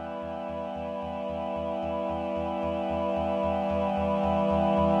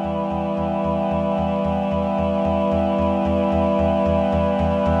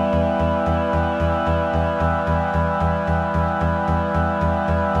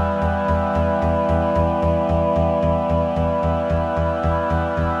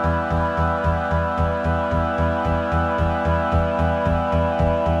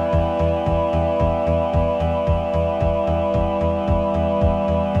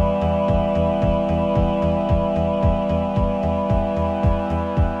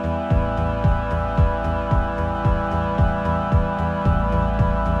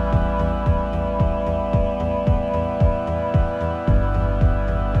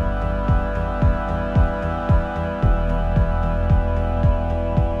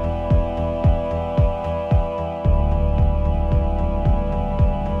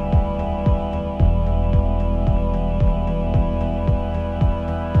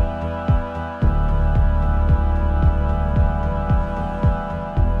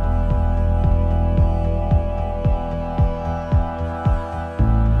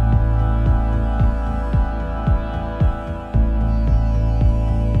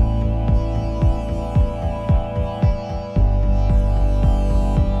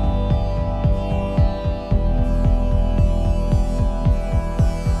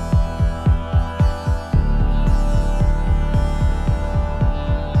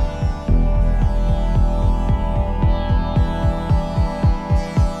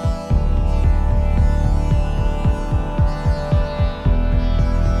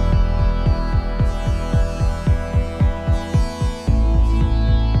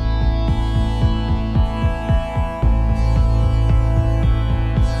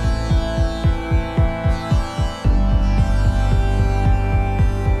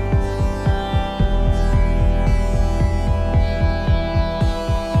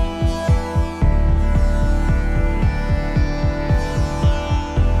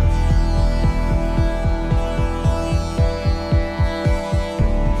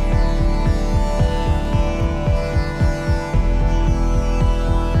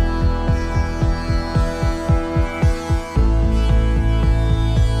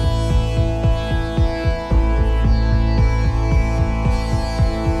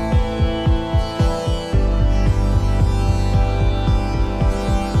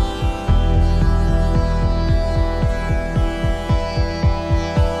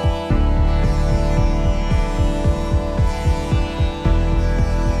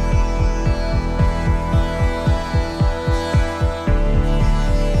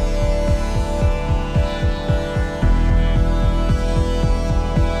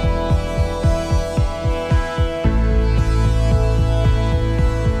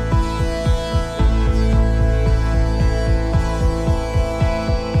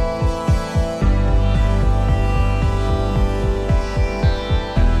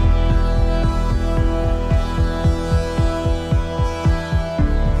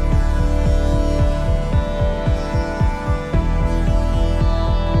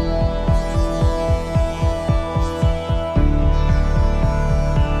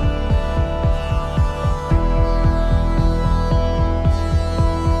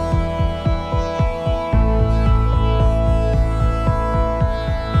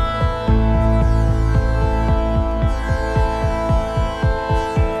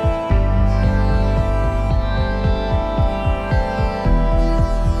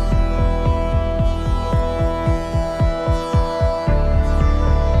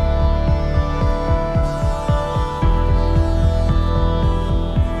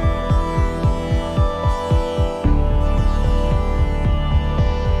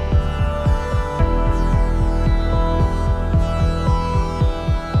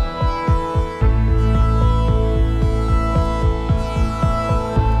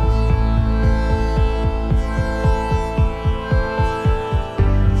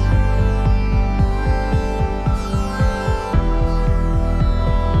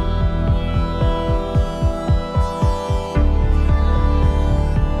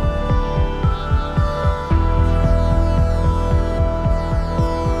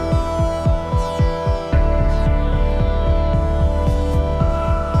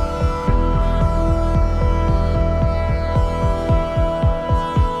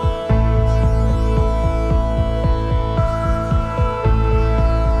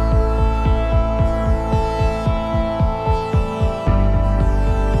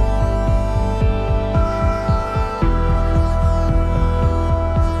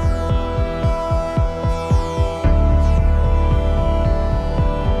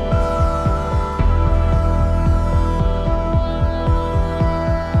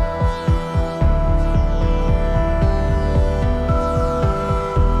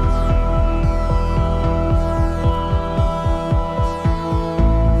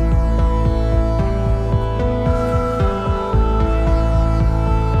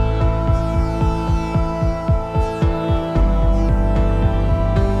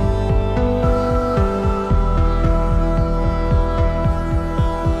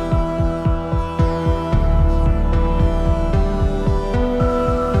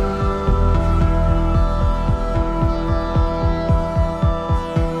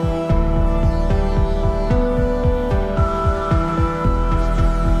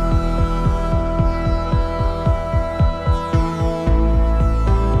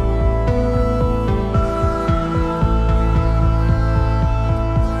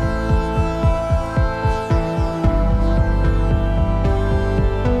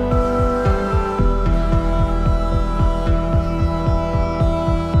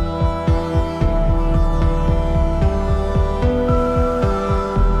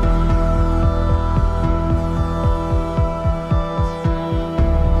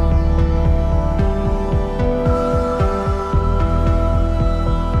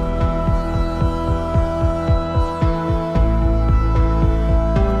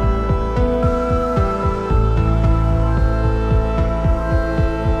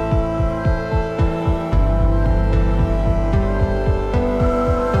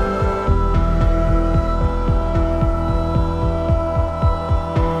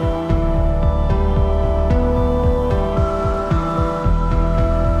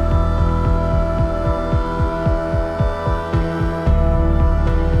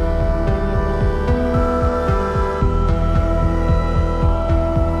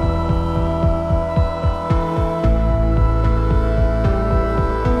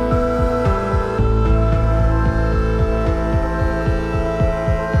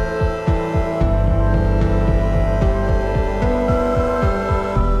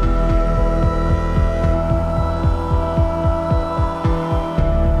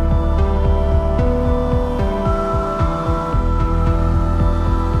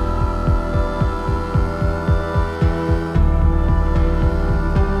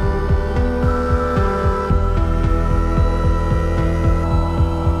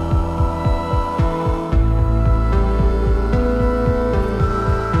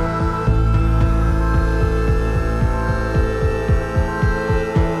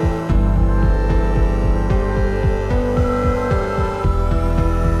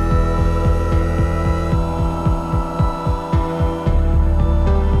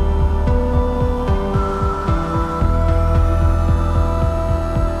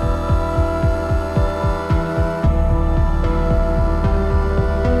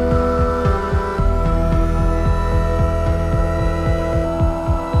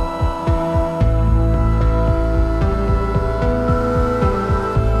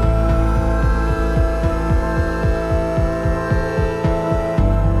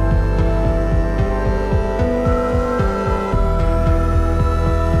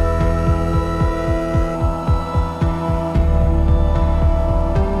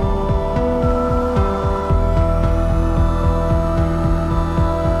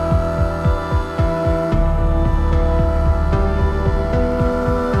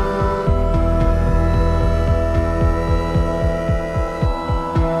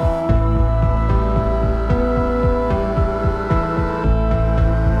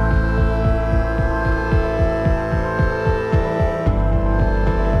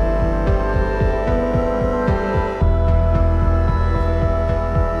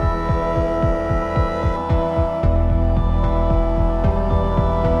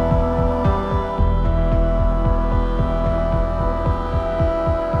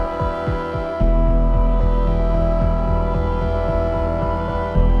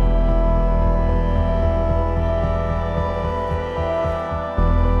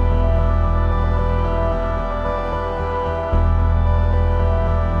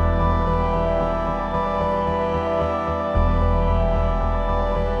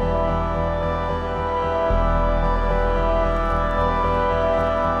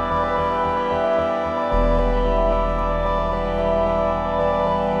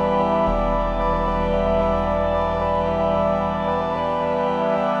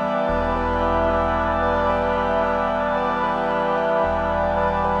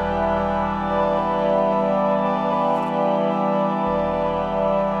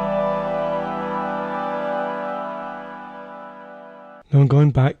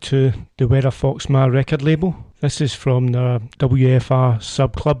 going back to the Wera Foxma record label. This is from their WFR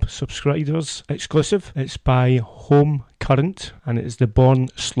Sub Club subscribers exclusive. It's by Home Current and it is the Born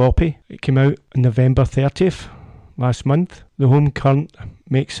Sloppy. It came out on November 30th last month. The Home Current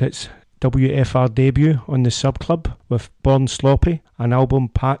makes its WFR debut on the Sub Club with Born Sloppy, an album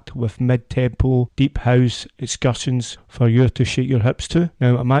packed with mid-tempo deep house excursions for you to shake your hips to.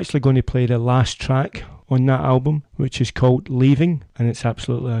 Now I'm actually going to play the last track on that album, which is called Leaving, and it's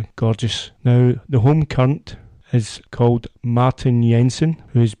absolutely gorgeous. Now the Home Current is called Martin Jensen,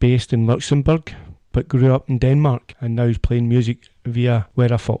 who is based in Luxembourg but grew up in Denmark and now is playing music via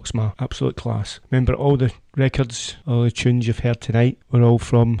Wera Foxma. Absolute class. Remember, all the records, all the tunes you've heard tonight were all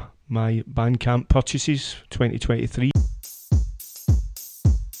from my Bandcamp purchases 2023.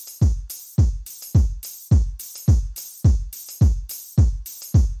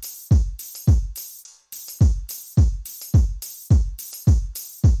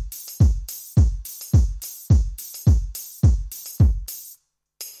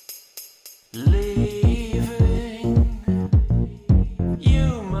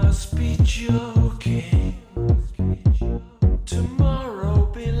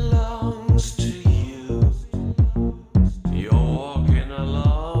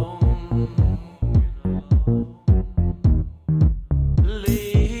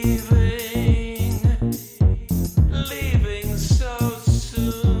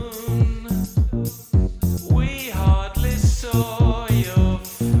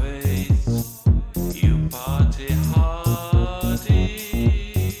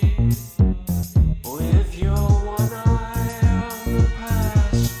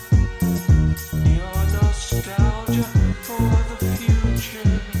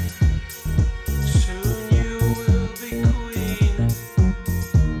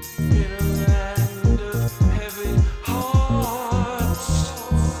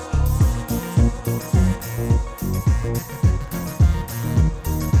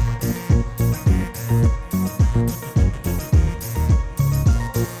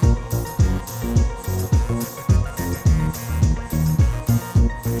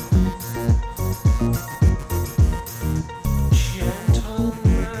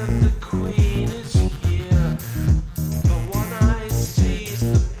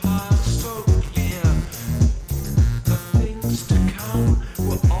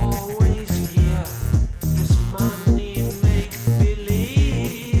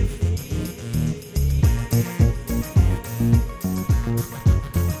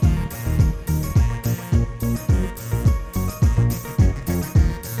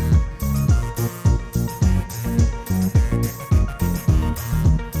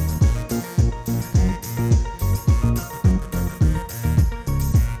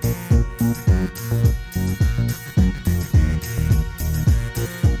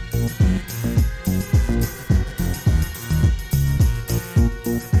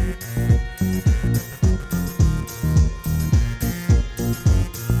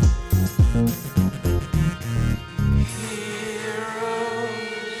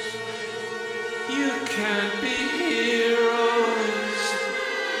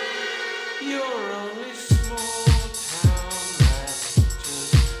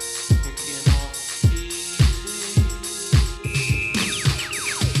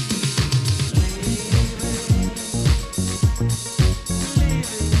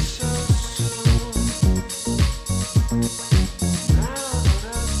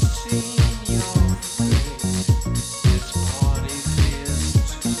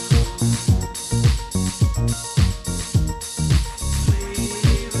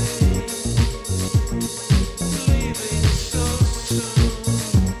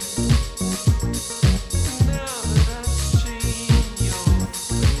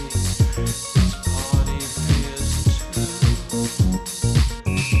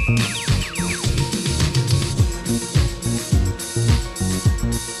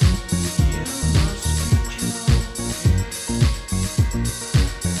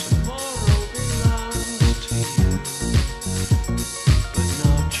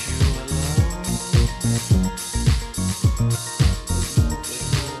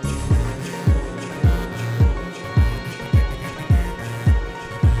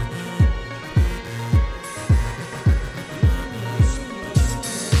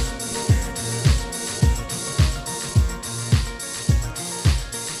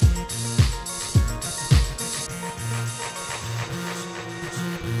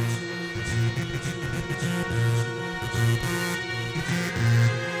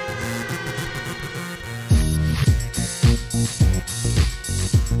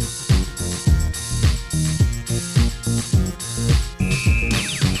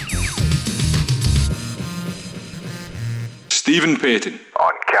 Stephen Payton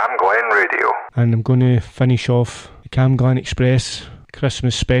on CamGlen Radio. And I'm going to finish off the CamGlen Express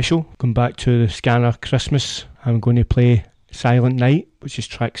Christmas special, going back to the Scanner Christmas. I'm going to play Silent Night, which is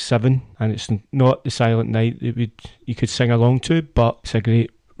track 7, and it's not the Silent Night that you could sing along to, but it's a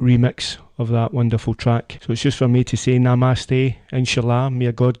great remix of that wonderful track. So it's just for me to say Namaste, Inshallah, may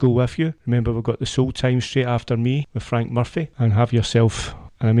God go with you. Remember, we've got the Soul Time straight after me with Frank Murphy, and have yourself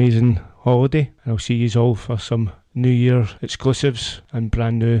an amazing holiday, and I'll see you all for some New Year exclusives and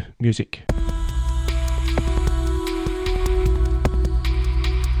brand new music.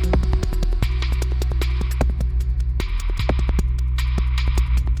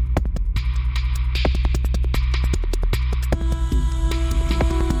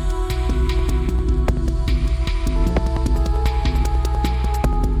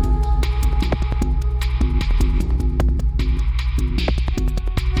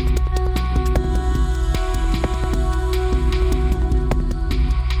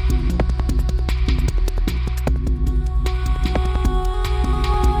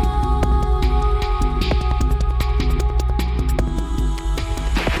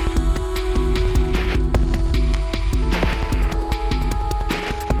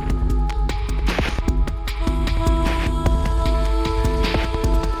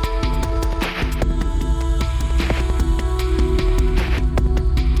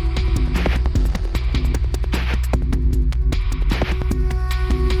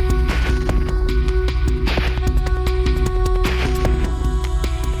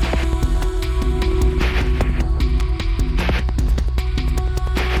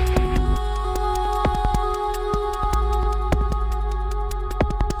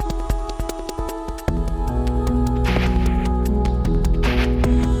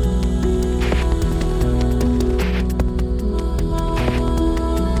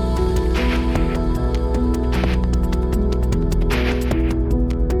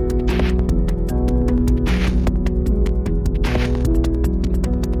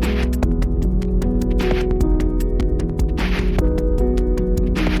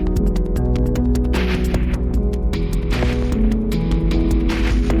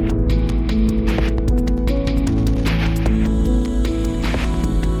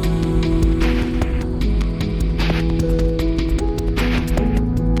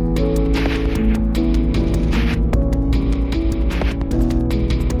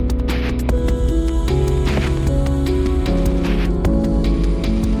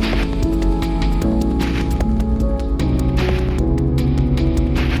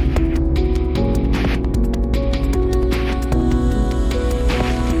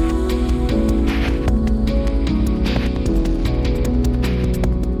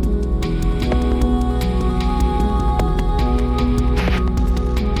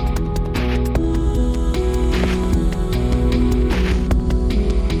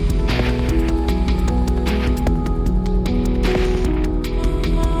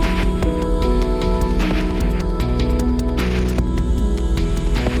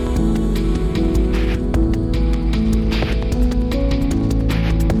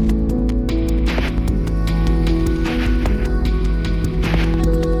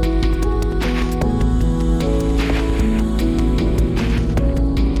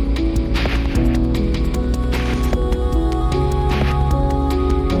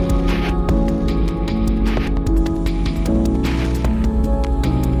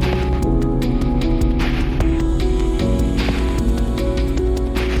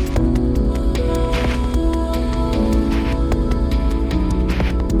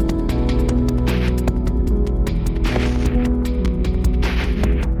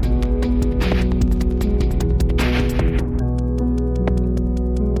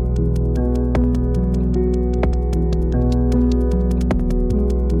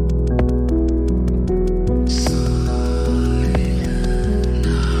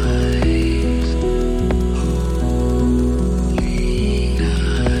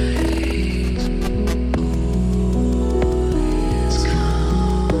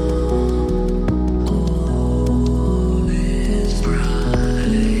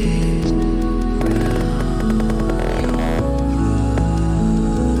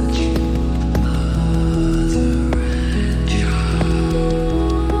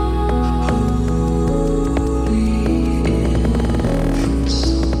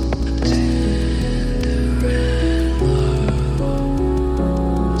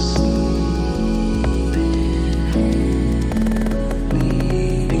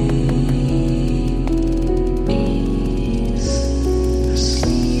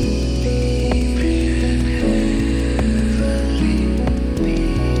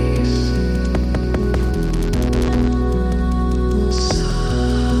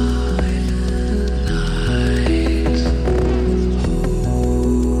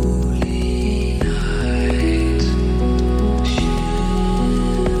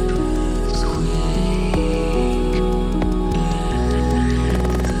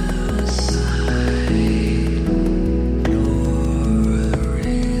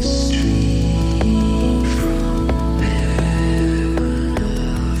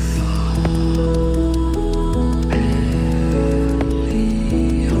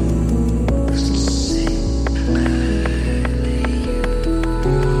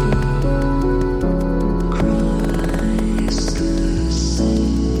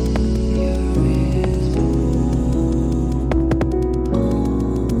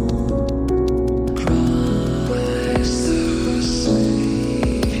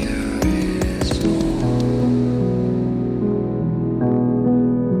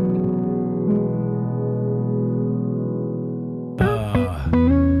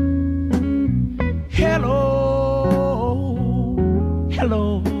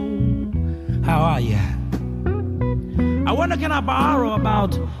 I borrow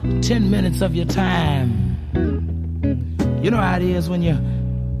about 10 minutes of your time? You know how it is when you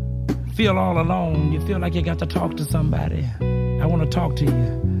feel all alone. You feel like you got to talk to somebody. I want to talk to you.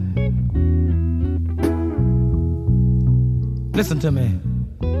 Listen to me.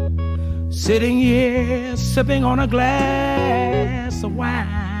 Sitting here, sipping on a glass of wine,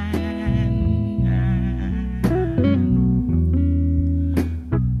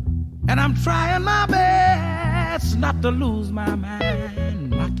 and I'm trying my best not to lose my mind,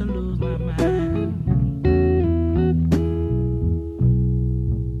 not to lose my mind.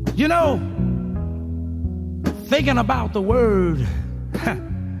 You know, thinking about the word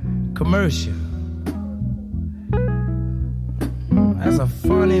commercial. That's a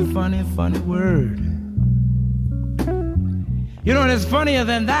funny, funny, funny word. You know, and it's funnier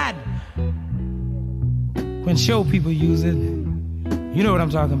than that when show people use it. You know what I'm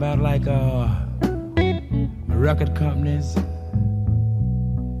talking about, like record companies,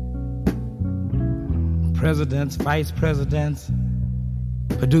 presidents, vice presidents,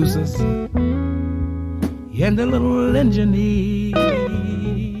 producers, and the little engineer.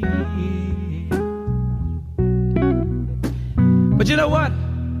 But you know what?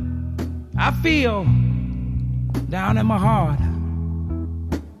 I feel down in my heart,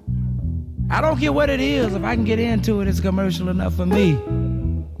 I don't care what it is, if I can get into it, it's commercial enough for me.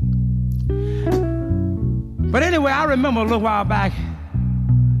 But anyway, I remember a little while back,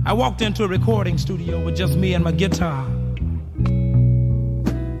 I walked into a recording studio with just me and my guitar.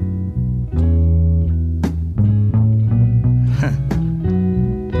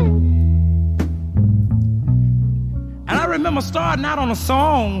 I remember starting out on a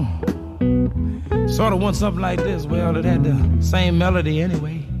song, sort of went something like this. Well, it had the same melody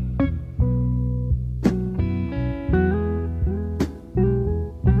anyway.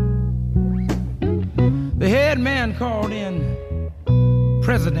 The head man called in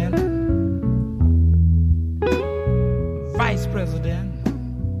president, vice president,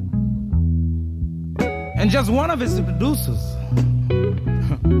 and just one of his producers,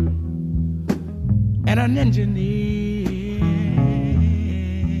 and an engineer.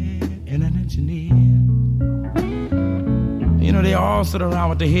 You know, they all sit around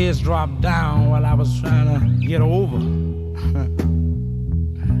with their heads dropped down while I was trying to get over.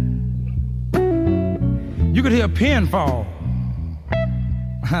 You could hear a pin fall.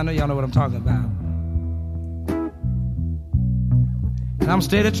 I know y'all know what I'm talking about. And I'm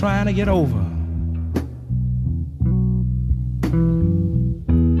steady trying to get over.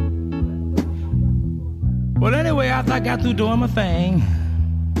 Well, anyway, after I got through doing my thing,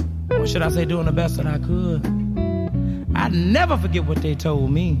 or should I say doing the best that I could, I'd never forget what they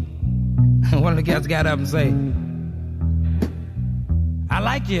told me. One of the cats got up and say, I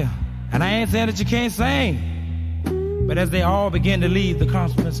like you, and I ain't saying that you can't sing. But as they all began to leave the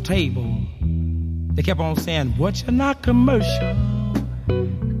conference table, they kept on saying, what, you're not commercial,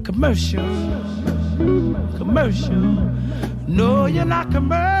 commercial, commercial. No, you're not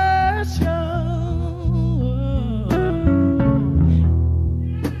commercial.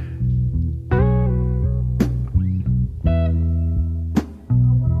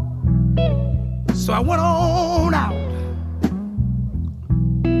 So I went on out.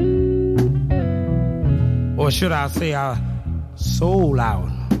 Or should I say I sold out.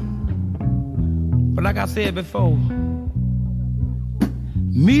 But like I said before,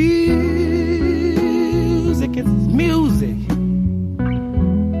 music is music.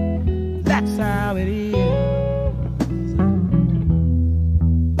 That's how it is.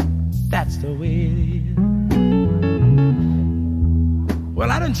 That's the way it is. Well,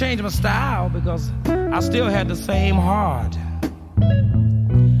 I didn't change my style because I still had the same heart.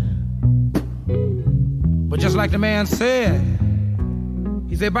 But just like the man said,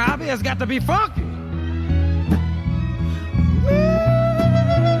 he said, Bobby, it's got to be funky.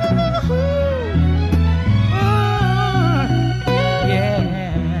 Yeah.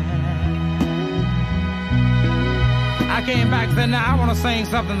 I came back and said, now I want to sing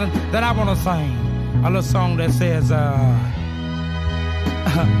something that I want to sing. A little song that says,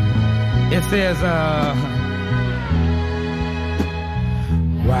 it says,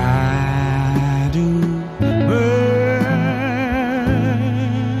 why do birds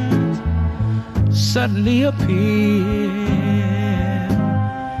suddenly appear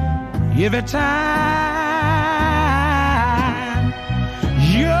every time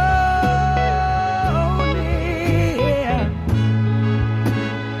you're near?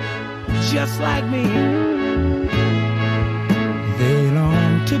 Just like me, they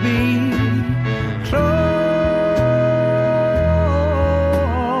long to be close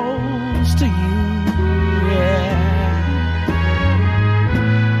to you, yeah.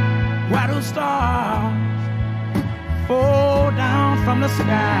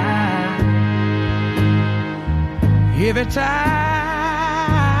 Every time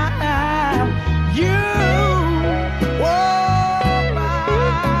you walk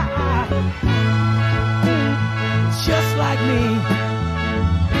by, just like me,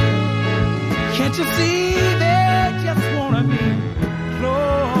 can't you see they just wanna be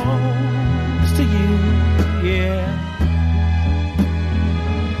close to you? Yeah,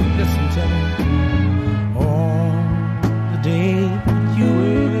 listen to me. On the day you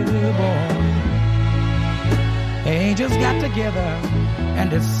were born, angels got together and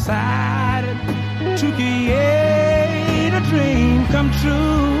decided to create a dream come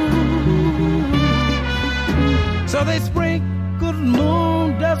true. So they sprinkled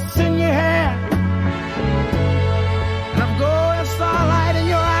moon dust in your hair, and of golden starlight in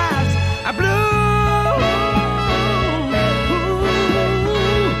your eyes, a blue.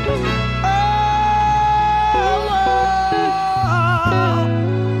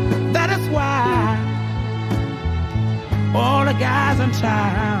 That is why all the guys in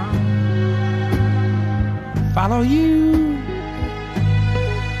town follow you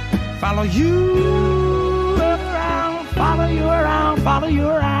around, follow you around, follow you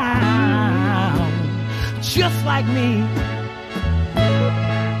around, just like me.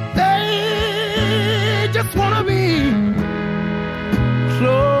 They just wanna be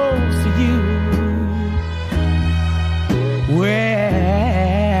close to you.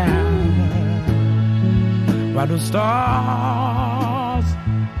 While the stars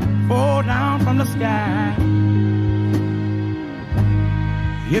fall down from the sky,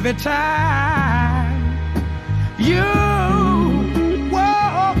 every time you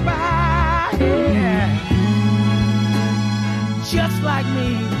walk by, yeah, just like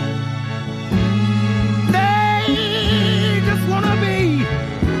me, they just wanna be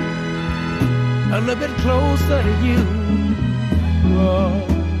a little bit closer to you. Oh,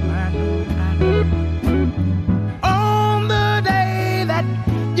 I know. On the day that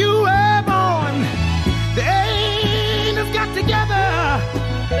you were born, the angels got together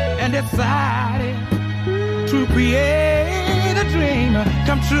and decided to create a dream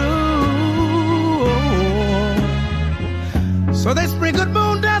come true. So they sprinkled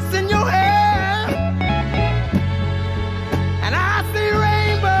moon dust in your hair, and I see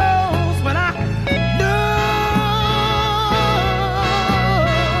rainbows when I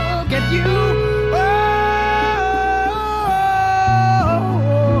look at you.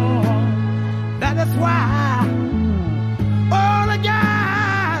 That's why all the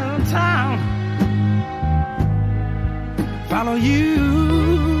guys in town follow you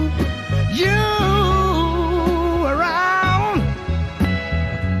around,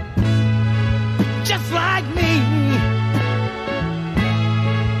 just like me.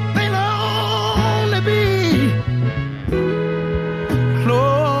 They'll only be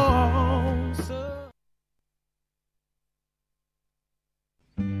closer.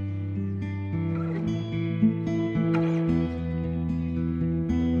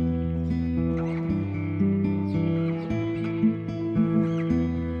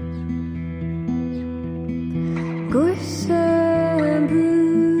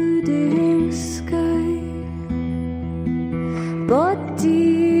 Brooding sky,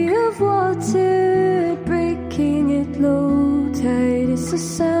 body of water breaking at low tide. It's the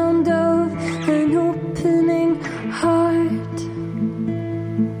sound of an opening heart,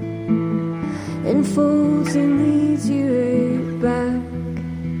 enfolds and leads you right back.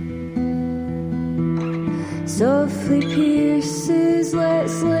 Softly pierces,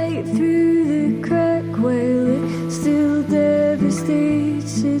 lets light through the crack while it still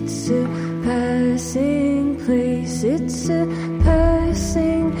devastates. It's a passing place, it's a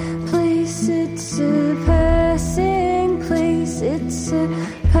passing place, it's a passing place, it's a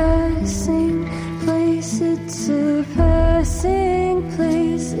passing place, it's a passing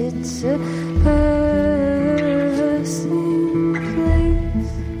place, it's a passing place.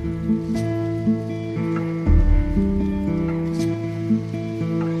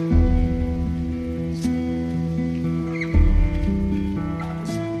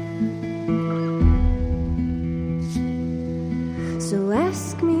 So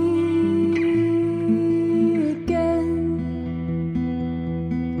ask me again,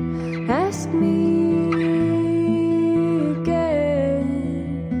 ask me again,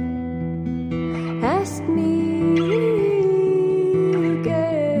 ask me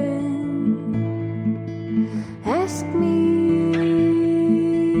again, ask me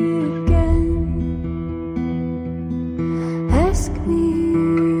again, ask me.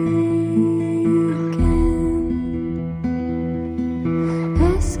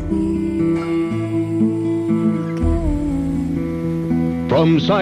 From some